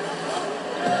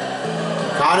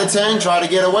 Connaughton tried to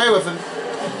get away with him.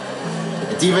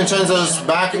 DiVincenzo's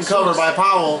back and covered by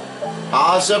Powell.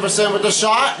 Hollis Jefferson with the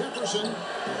shot.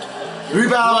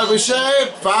 Rebound by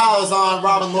Boucher. Fouls on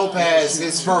Robin Lopez,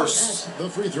 his first. The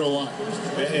free throw line.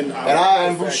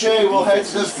 And Boucher will head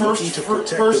to the first trip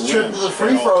to the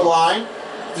free throw line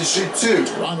to shoot 2.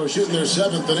 Toronto shooting their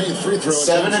 7th and 8th free throws.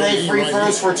 7 and 8 free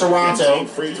throws for Toronto.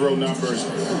 Free throw numbers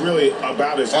really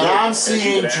about as good. And I'm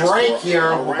seeing Drake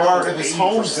here, part of his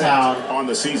hometown. On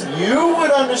the season, you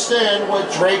would understand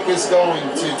what Drake is going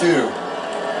to do.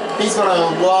 He's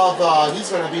gonna love. He's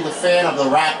gonna be the fan of the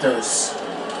Raptors.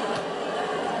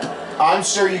 I'm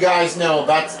sure you guys know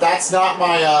that's not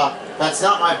my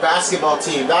basketball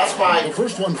team. That's my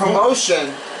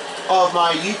promotion of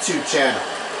my YouTube channel.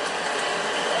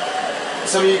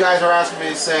 Some of you guys are asking me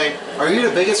to say, are you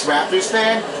the biggest Raptors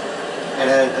fan? And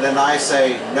then I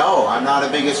say, no, I'm not the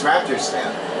biggest Raptors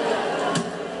fan.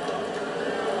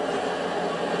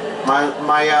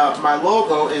 My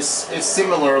logo is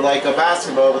similar, like a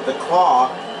basketball with the claw,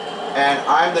 and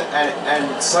I'm the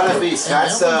and Son of Beast.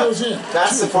 That's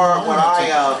the part when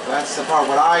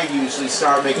I usually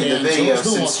start making the video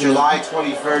since July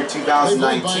 23rd,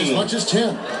 2019. Much as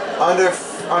 10. Under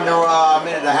a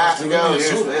minute and a half to go.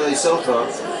 Here's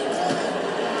Ilyasova.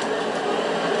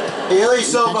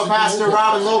 Ilyasova passed to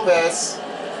Robin Lopez.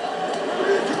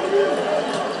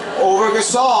 Over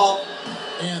Gasol.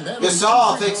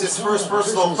 Gasol takes his first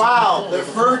personal foul. The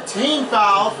 13th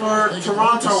foul for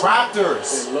Toronto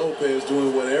Raptors. And Lopez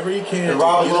doing whatever he can. And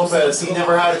Robin Lopez, he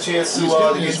never had a chance to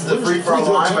get to the free throw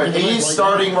line, but he's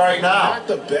starting right now. Not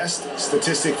the best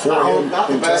statistic for him. Not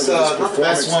the best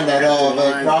one that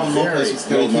Robin Lopez is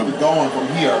going to keep it going from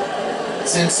here.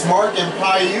 Since Mark and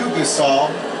Payu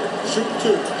Gasol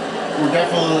were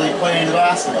definitely playing the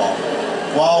basketball.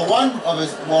 While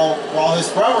his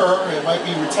brother might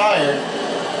be retired,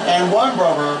 and one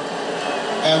brother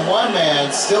and one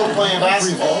man still playing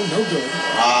basketball. No good.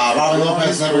 Robin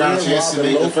Lopez never got a chance to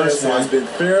make the first one.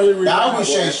 Now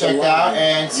Boucher's checked out,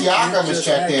 and Siakam is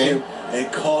checked in. And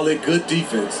call it good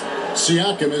defense.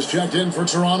 Siakam is checked in for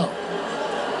Toronto.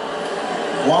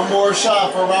 One more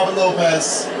shot for Robin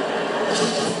Lopez.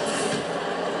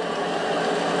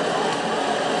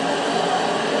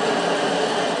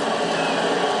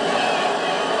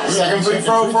 Second free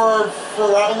throw for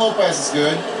Robin Lopez is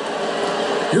good.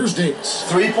 Here's Davis.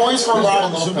 3 points for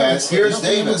Robin Lopez. Here's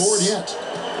Davis.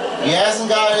 He hasn't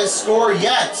got his score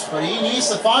yet, but he needs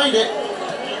to find it.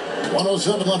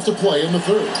 1:07 left to play in the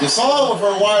third. Gasol for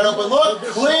a wide open look.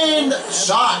 Clean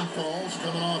shot. Falls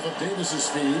coming off of Davis's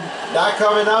speed. Not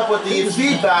coming up with the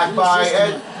feedback by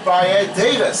Ed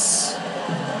Davis.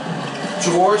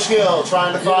 George Hill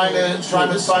trying to find a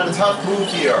tough move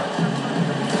here.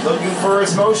 Looking for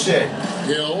his motion.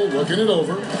 Hill looking it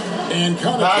over. And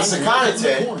pass to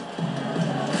Connaughton.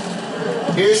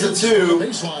 Here's the two.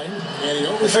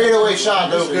 The fadeaway shot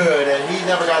no good, and he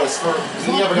never got a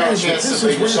chance to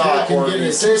make a shot or an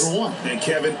assist. And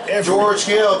Kevin, George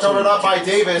Hill covered up by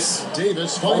Davis.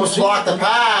 Almost blocked the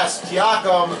pass.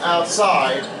 Siakam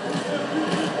outside.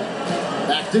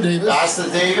 Back to Davis. Pass to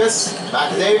Davis.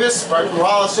 Back to Davis. Right for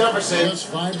Hollis Jefferson.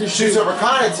 Shoots over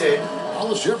Connaughton.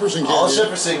 Hollis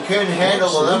Jefferson couldn't handle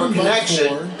the number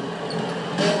connection.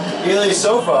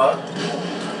 Ilyasova.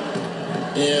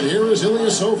 And here is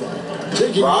Ilyasova.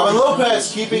 Robin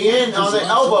Lopez keeping in on the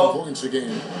elbow.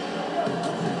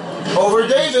 Over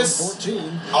Davis.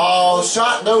 Oh,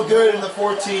 shot no good in the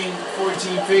 14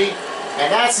 feet.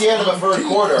 And that's the end of the third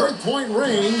quarter. Point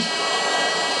range.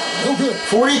 No good.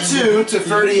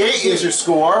 42-38 is your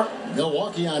score.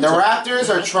 Milwaukee on the Raptors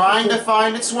are trying to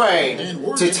find its way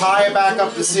to tie it back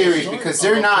up the series because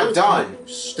they're not done.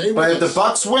 But if the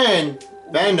Bucks win,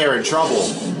 then they're in trouble.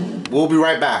 We'll be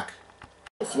right back.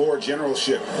 Floor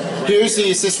generalship. Here's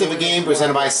the assist of the game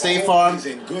presented by State Farm.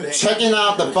 Checking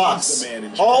out the Bucks.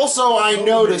 Also, I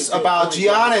noticed about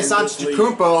Giannis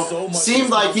Antetokounmpo.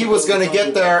 Seemed like he was going to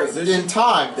get there in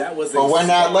time, but when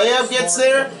that layup gets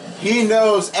there, he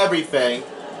knows everything.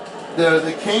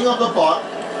 The king of the Buck,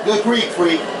 the Greek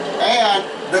Freak, and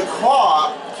the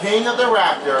Claw king of the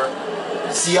Raptor,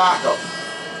 Siakam.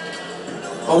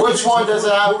 But which one does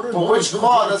it have? But which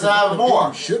Claw does it have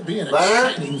more?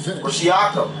 Leonard or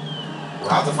Siakam? We'll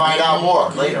have to find out more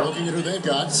later.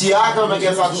 Siakam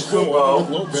against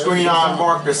Antetokounmpo. Screen on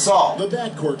Marc Gasol. The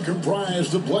backcourt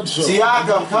comprised of Bledsoe.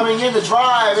 Siakam coming in to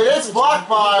drive. It is blocked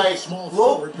by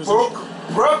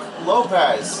Brook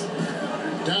Lopez.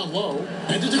 Down low.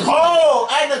 Oh,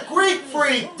 and the Greek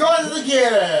Freak does it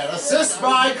again. Assist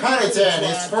by Connaughton.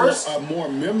 His first. A more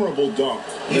memorable dunk.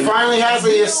 He finally has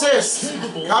the assist.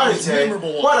 Connaughton.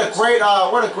 What a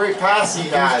great pass he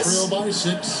has.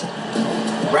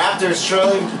 Raptors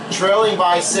trailing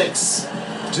by 6.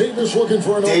 Davis looking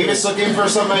for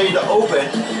somebody to open.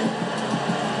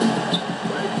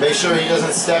 Make sure he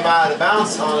doesn't step out of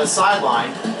bounds on the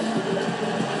sideline.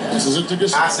 Passes it to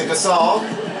Gasol. Pass to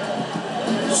Gasol.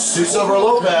 Shoots over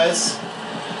Lopez.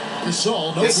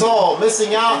 Gasol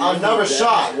missing out on another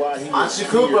shot.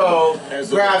 Antetokounmpo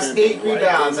grabs 8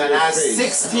 rebounds and has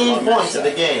 16 points in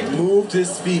the game. Moved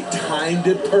his feet, timed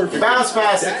it perfectly. Bounce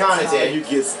pass to Connaughton. You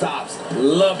get stops.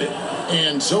 Love it.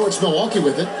 And so it's Milwaukee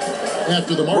with it.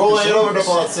 After the rolling it over to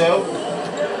Bledsoe.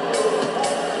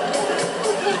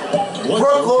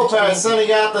 Brook Lopez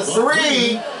sending out the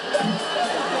 3.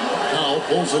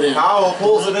 Powell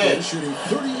pulls it in. Shooting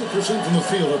 38% from the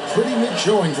field. A pretty mid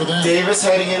showing for them. Davis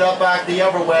heading it up back the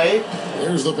other way.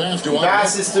 There's the pass to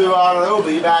passes to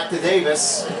Anunoby. Back to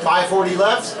Davis. 5:40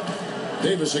 left.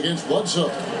 Davis against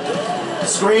Bledsoe.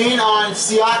 Screen on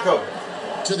Siakam.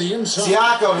 To the inside.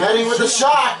 Siakam heading with the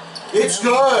shot. It's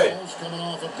good.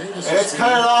 And it's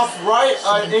cut off right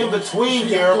in between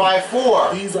here by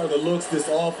 4. These are the looks this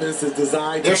offense is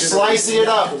designed. They're slicing it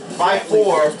up by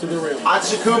 4.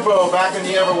 Antetokounmpo back in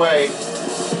the other way.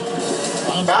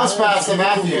 Bounce pass to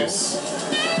Matthews.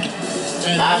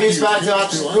 Matthews back to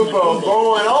Antetokounmpo.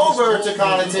 Going over to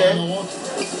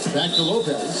Connaughton. Back to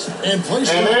Lopez. And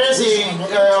there's the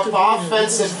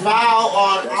offensive foul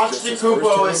on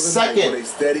Antetokounmpo, his second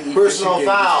personal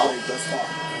foul.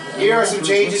 Here are some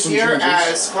changes here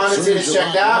as Connaughton is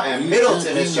checked out and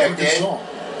Middleton is checked in.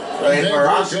 Right, for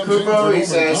Antetokounmpo, he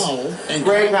says,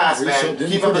 great pass, man.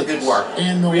 Keep up the good work.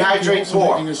 Rehydrate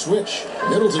more.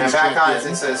 And back on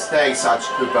it says, thanks,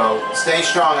 Antetokounmpo. Stay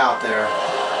strong out there.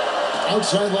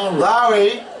 Outside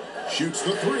Lowry shoots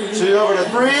the 3. Shoot over the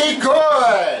 3.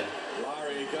 Good.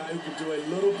 Who can do a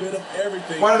little bit of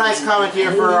everything. What a nice comment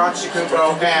here for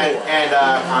Antetokounmpo and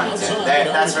Connaughton.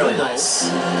 That's really nice.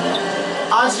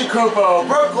 Antetokounmpo,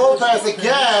 Brook Lopez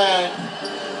again.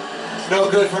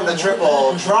 No good from the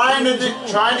triple. Trying to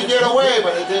get away,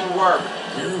 but it didn't work.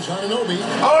 Here's Anunoby.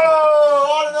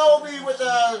 Oh, Anunoby with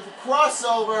a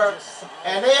crossover,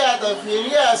 and he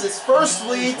has his first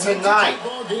lead tonight.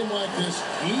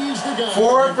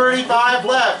 4:35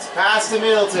 left. Pass to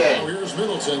Middleton. Now here's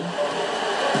Middleton.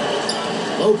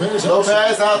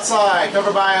 Lopez outside,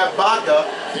 covered by Ibaka.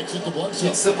 Kicks it to Bledsoe.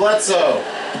 It's to Bledsoe.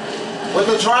 With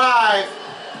the drive.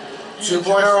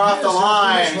 Two-pointer off the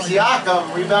line.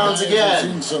 Siakam rebounds again.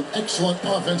 Seen some excellent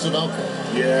offensive output.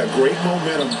 Yeah, great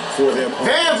momentum for them.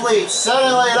 VanVleet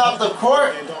settling it up the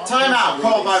court. Timeout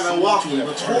called by Milwaukee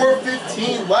with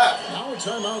 4:15 left. Now a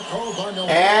timeout called by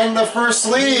Milwaukee. And the first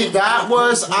lead, that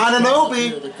was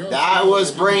Anunoby. That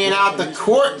was bringing out the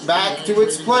court back to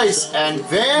its place. And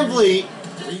VanVleet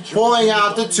pulling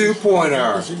out the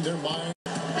two-pointer.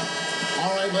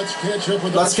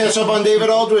 Let's catch up on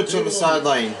David Aldridge on the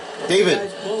sideline.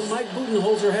 David. Well, Mike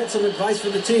Budenholzer had some advice for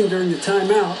the team during the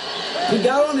timeout. He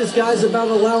got on his guys about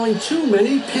allowing too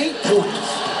many paint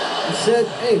points. He said,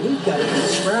 hey, we've got to be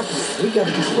scrappier. We've got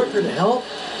to be quicker to help,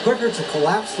 quicker to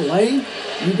collapse the lane.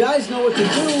 You guys know what to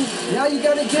do. Now you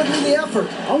got to give me the effort.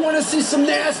 I want to see some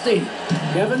nasty.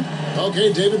 Kevin?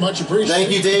 Okay, David, much appreciated. Thank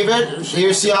you, David.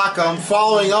 Here's Siakam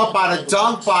following up on a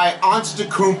dunk by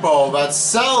Antetokounmpo that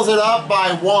settles it up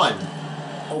by one.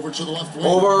 Over to the left wing.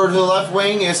 Over to the left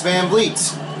wing is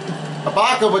VanVleet.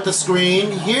 Ibaka with the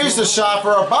screen. Here's the shot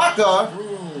for Ibaka.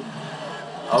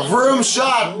 A room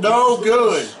shot, no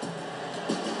good.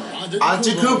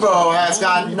 Antetokounmpo has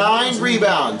got 9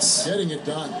 rebounds. Getting it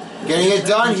done. Getting it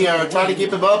done here. Trying to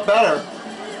keep him up better.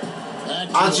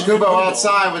 Antetokounmpo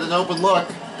outside with an open look.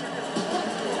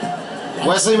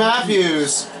 Wesley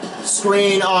Matthews.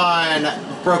 Screen on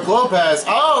Brook Lopez.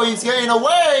 Oh, he's getting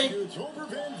away.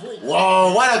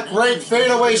 Whoa, what a great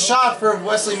fadeaway shot from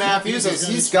Wesley Matthews as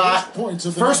he's got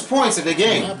first points of the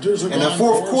game in the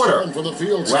fourth quarter.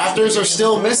 Raptors are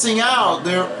still missing out.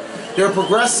 They're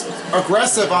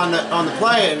aggressive on the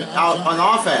play and out on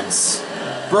offense.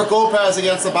 Brook Lopez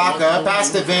against Ibaka, pass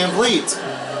to VanVleet.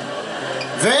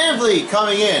 VanVleet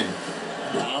coming in.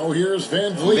 Now here's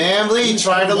VanVleet. VanVleet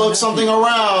trying to look something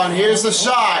around. Here's the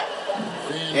shot.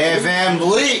 And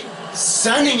VanVleet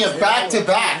sending it back to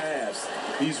back.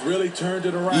 He's really turned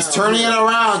it around. He's turning it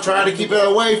around, trying to keep it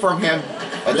away from him.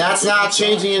 But that's not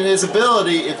changing in his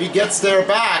ability if he gets there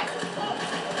back.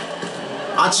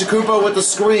 Antetokounmpo with the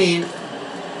screen.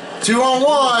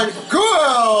 2-on-1.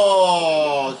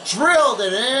 Cool! Drilled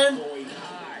it in.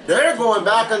 They're going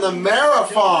back on the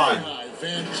marathon.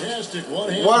 Fantastic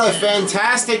What a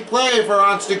fantastic play for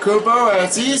Antetokounmpo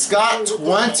as he's got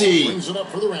 20. Brings it up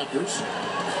for the Raptors.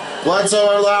 Bledsoe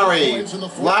or Lowry.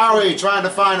 Lowry trying to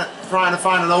find a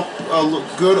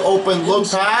good open look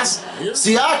pass.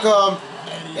 Siakam,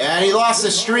 and he lost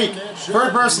his streak.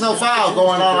 Third personal foul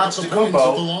going on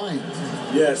Antetokounmpo.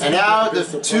 Yes. And now the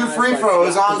 2 free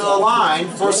throws onto the line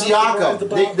for Siakam.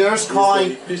 Nick Nurse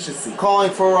calling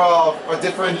for a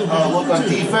different look on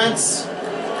defense.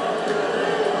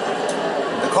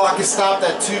 The clock is stopped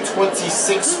at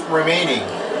 2:26 remaining.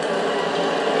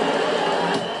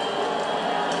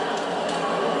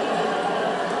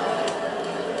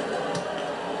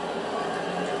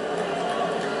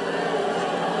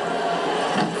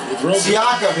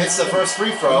 Siakam hits the first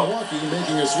free throw.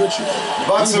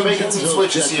 Bucks are making some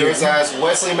switches here as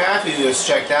Wesley Matthews is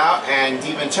checked out and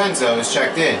DiVincenzo is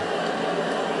checked in.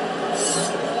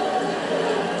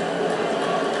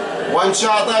 1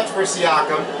 shot left for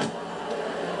Siakam.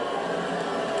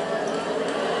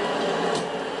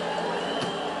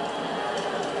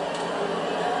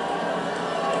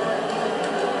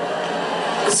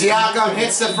 Siakam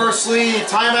hits the first lead.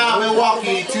 Timeout,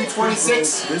 Milwaukee.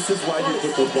 2:26. This is why you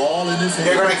put the ball in his hand.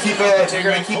 They're gonna keep it. They're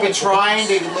gonna keep it trying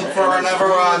to look for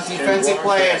another defensive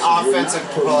play and offensive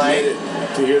play.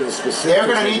 They're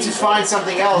gonna need to find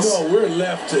something else No, we're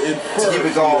left to infer. keep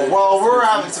it going. Well, we're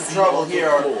having some trouble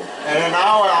here, and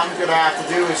now what I'm gonna have to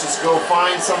do is just go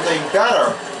find something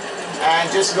better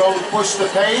and just go push the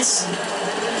pace,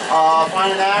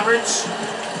 find an average,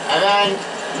 and then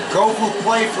go through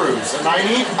playthroughs. And I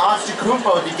need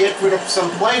Antetokounmpo to get through some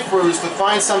playthroughs to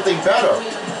find something better.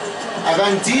 And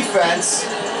then defense,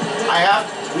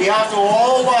 we have to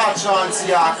all watch on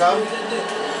Siakam.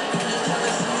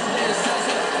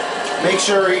 Make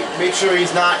sure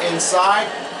he's not inside.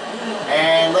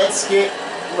 And let's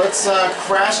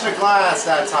crash the glass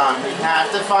that time. We have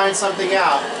to find something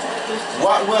out.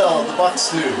 What will the Bucks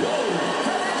do?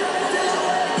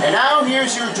 And now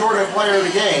here's your Jordan player of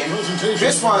the game.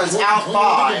 This one is out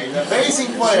by the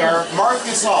amazing player, Marc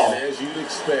Gasol. As you'd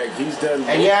expect, he's done.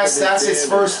 And yes, that's his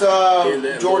first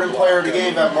Jordan player of the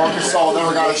game that Marc Gasol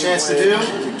never got a chance to do.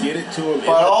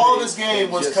 But all of his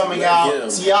game was coming out.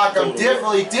 Siakam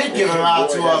definitely did give him out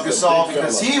to Gasol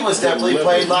because he was definitely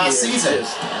played last season.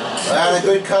 And a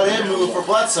good cut-in move for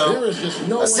Bledsoe.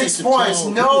 6 points,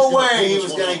 no way he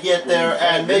was going to get there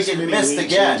and make it missed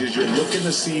again.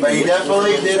 But he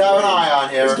definitely did have an eye on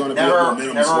here.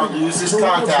 Never lose his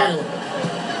contact.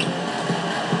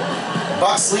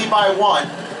 Bucks lead by 1.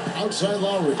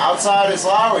 Outside is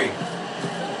Lowry.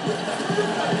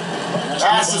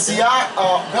 Pass to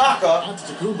Siakam.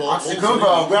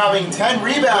 Antetokounmpo grabbing 10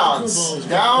 rebounds.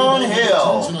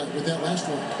 Downhill.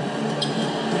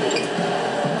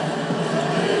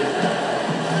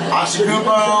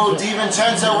 Antetokounmpo,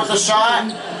 DiVincenzo with the shot.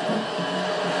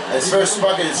 His first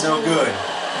bucket is no good.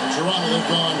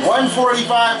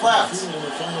 1:45 left.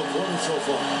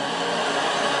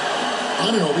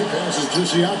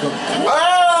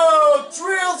 Oh,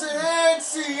 drills it in,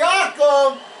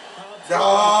 Siakam.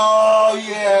 Oh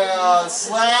yeah,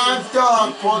 slam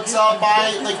dunk puts up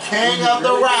by the king of the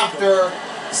Raptor,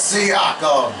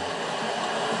 Siakam.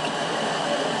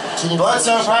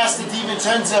 Bledsoe pass to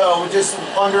DiVincenzo with just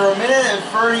under a minute and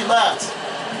 30 left.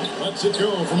 Lets it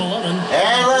go from 11.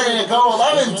 And letting it go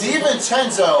 11,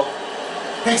 DiVincenzo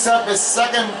picks up his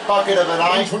second bucket of the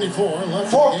night.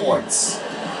 4 points.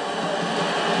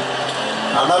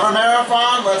 Another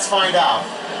marathon, let's find out.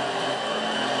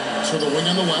 To the wing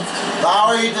on the left.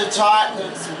 Lowry to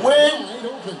win.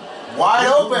 Wide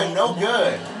open, no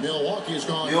good. Milwaukee's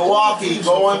gone. Milwaukee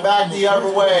going back the other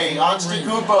way.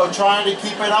 Antetokounmpo trying to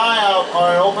keep an eye out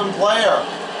on an open player.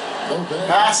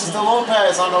 Passes to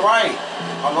Lopez on the right,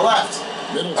 on the left.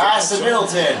 Pass to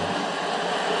Middleton.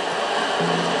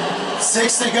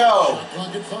 6 to go.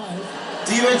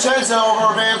 DiVincenzo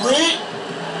over Van Vliet.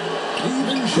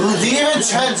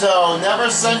 DiVincenzo never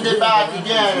sent it back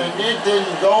again, and it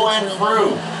didn't go in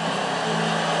through.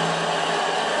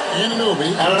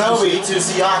 Anunoby to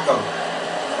Siakam.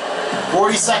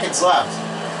 40 seconds left.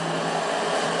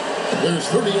 There's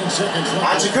 38 seconds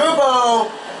left. Antetokounmpo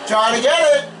trying to get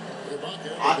it.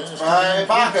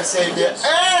 Ibaka saved it.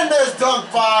 And there's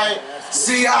dunk by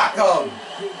Siakam.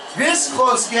 This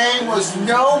close game was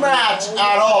no match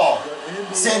at all.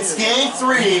 Since game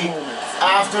 3,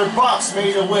 after Bucks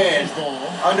made a win.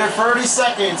 Under 30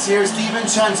 seconds, here's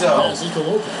DiVincenzo.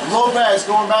 Lopez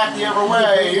going back the other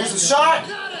way. Here's a shot.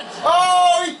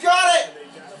 Oh, he got it!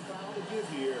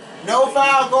 No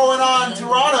foul going on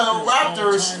Toronto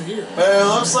Raptors, but it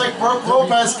looks like Brook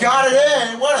Lopez got it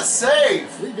in. What a save!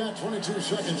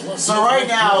 So right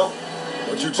now,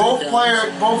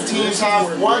 both teams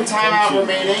have one timeout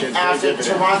remaining after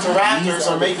Toronto Raptors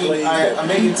are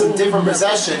making some different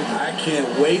possession. I can't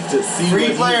wait to see.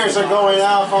 3 players are going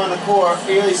out on the court.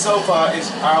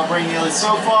 I'll bring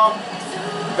Ilyasova,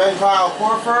 then Kyle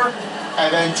Korver,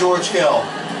 and then George Hill.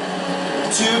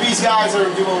 2 of these guys are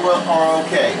doing well, are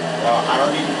okay. I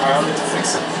don't need to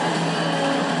fix it.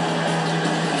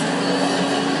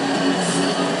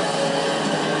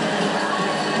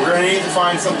 We're gonna need to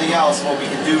find something else what we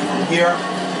can do from here.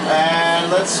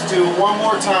 And let's do one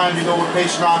more time to go with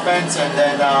patient offense and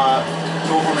then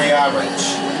go from the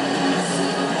average.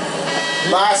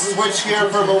 Last switch here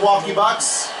for Milwaukee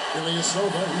Bucks.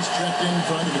 Ilyasova, he's checked in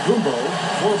for Antetokounmpo.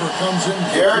 Korver comes in.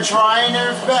 They're trying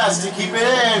their best to keep it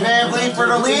in. Van Vliet for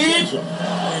the lead.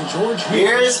 And George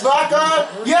Here's Ibaka.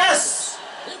 Yes!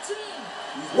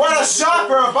 What a shot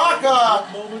for Ibaka!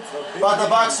 But the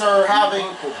Bucks are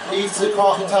need to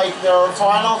take their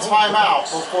final timeout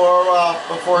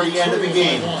before the end of the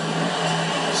game.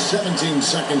 17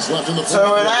 seconds left in the fourth.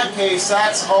 So in that case,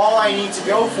 that's all I need to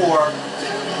go for.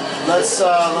 Let's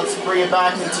bring it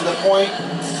back into the point.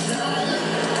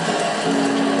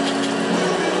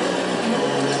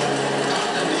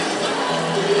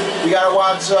 We gotta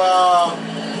watch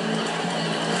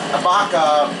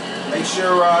Ibaka. Make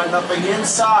sure nothing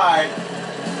inside.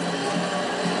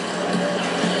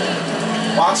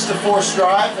 Watch the force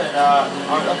drive and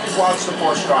watch the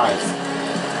force drive.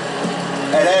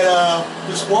 And then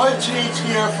just one change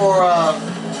here for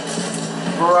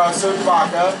Serge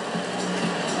Ibaka.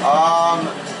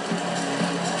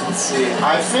 Let's see.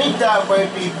 I think that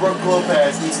might be Brook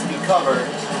Lopez needs to be covered.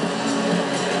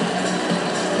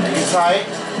 Make it tight.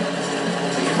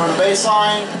 Take it from the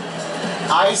baseline.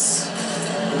 Ice.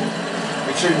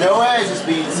 Make sure no edge is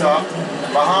being tucked.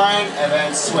 Behind and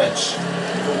then switch.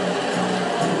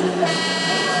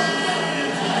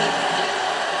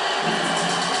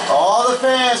 All the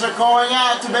fans are going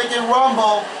out to make it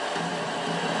rumble.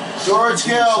 George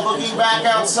Hill looking back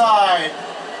outside.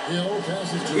 Hill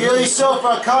passes to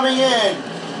Ilyasova coming in.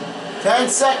 10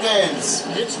 seconds.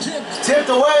 It's tipped. Tipped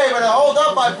away, but a hold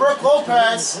up by Brook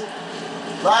Lopez.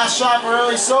 Last shot for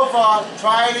Ilyasova.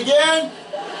 Try it again.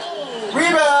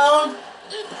 Rebound.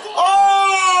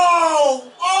 Oh!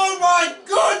 Oh my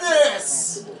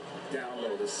goodness!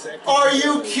 Are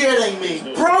you kidding me?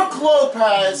 Brook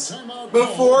Lopez,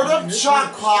 before the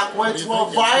shot clock went to a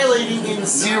violating in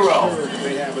 0.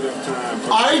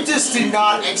 I just did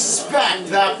not expect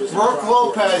that Brook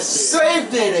Lopez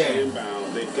saved it in.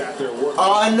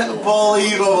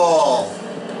 Unbelievable.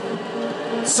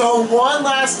 So one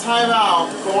last timeout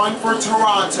going for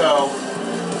Toronto.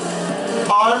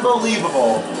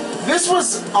 Unbelievable. This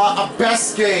was a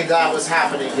best game that was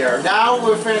happening here. Now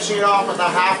we're finishing it off with a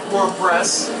half-court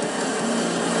press.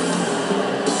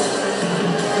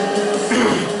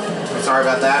 Sorry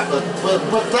about that, but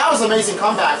that was an amazing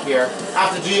comeback here.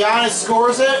 After Giannis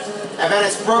scores it, and then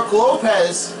it's Brook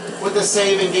Lopez with the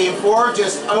save in Game 4,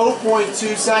 just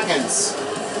 0.2 seconds.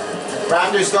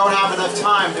 Raptors don't have enough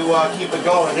time to keep it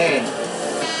going in.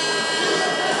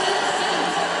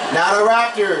 Now the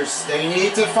Raptors, they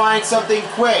need to find something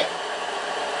quick.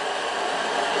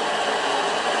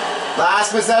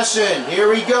 Last possession, here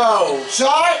we go.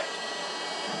 Shot!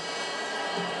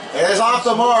 It is off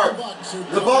the mark.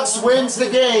 The Bucks wins the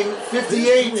game,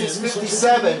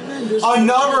 58-57.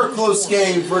 Another close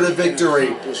game for the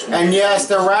victory. And yes,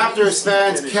 the Raptors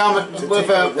fans come with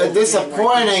a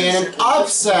disappointing and an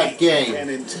upset game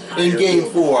in Game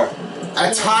 4.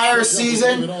 Entire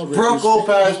season, Brook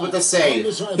Lopez with the save.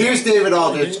 Here's David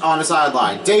Aldridge on the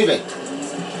sideline. David.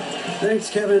 Thanks,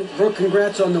 Kevin. Brook,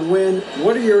 congrats on the win.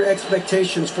 What are your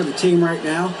expectations for the team right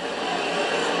now?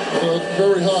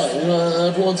 Very high.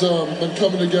 Everyone's been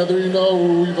coming together. We've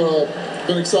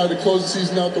been excited to close the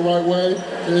season out the right way,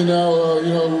 and now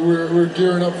we're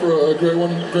gearing up for a great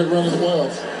run in the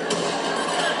playoffs.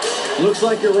 Looks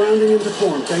like you're rounding into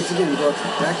form. Thanks again, Brook.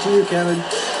 Back to you, Kevin.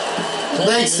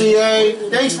 Thanks, CA.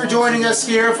 Thanks for joining us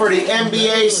here for the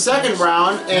NBA second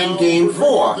round in Game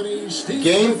 4.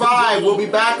 Game 5 will be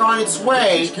back on its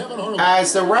way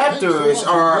as the Raptors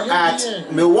are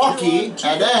at Milwaukee,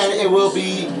 and then it will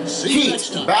be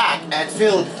Heat back at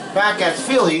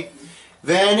Philly.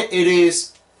 Then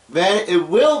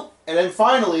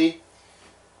finally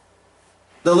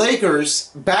the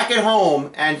Lakers back at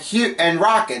home and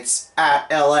Rockets at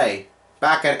LA.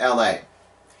 Back at LA.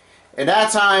 And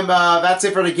that time, that's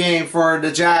it for the game for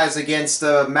the Jazz against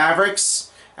the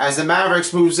Mavericks, as the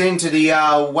Mavericks moves into the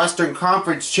Western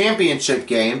Conference Championship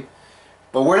game.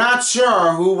 But we're not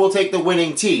sure who will take the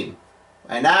winning team.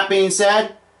 And that being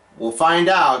said, we'll find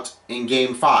out in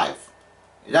Game 5.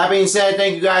 That being said,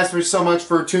 thank you guys so much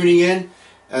for tuning in.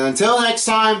 And until next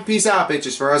time, peace out,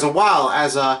 bitches, for as a while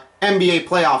as a NBA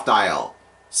playoff dial.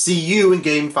 See you in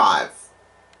Game 5.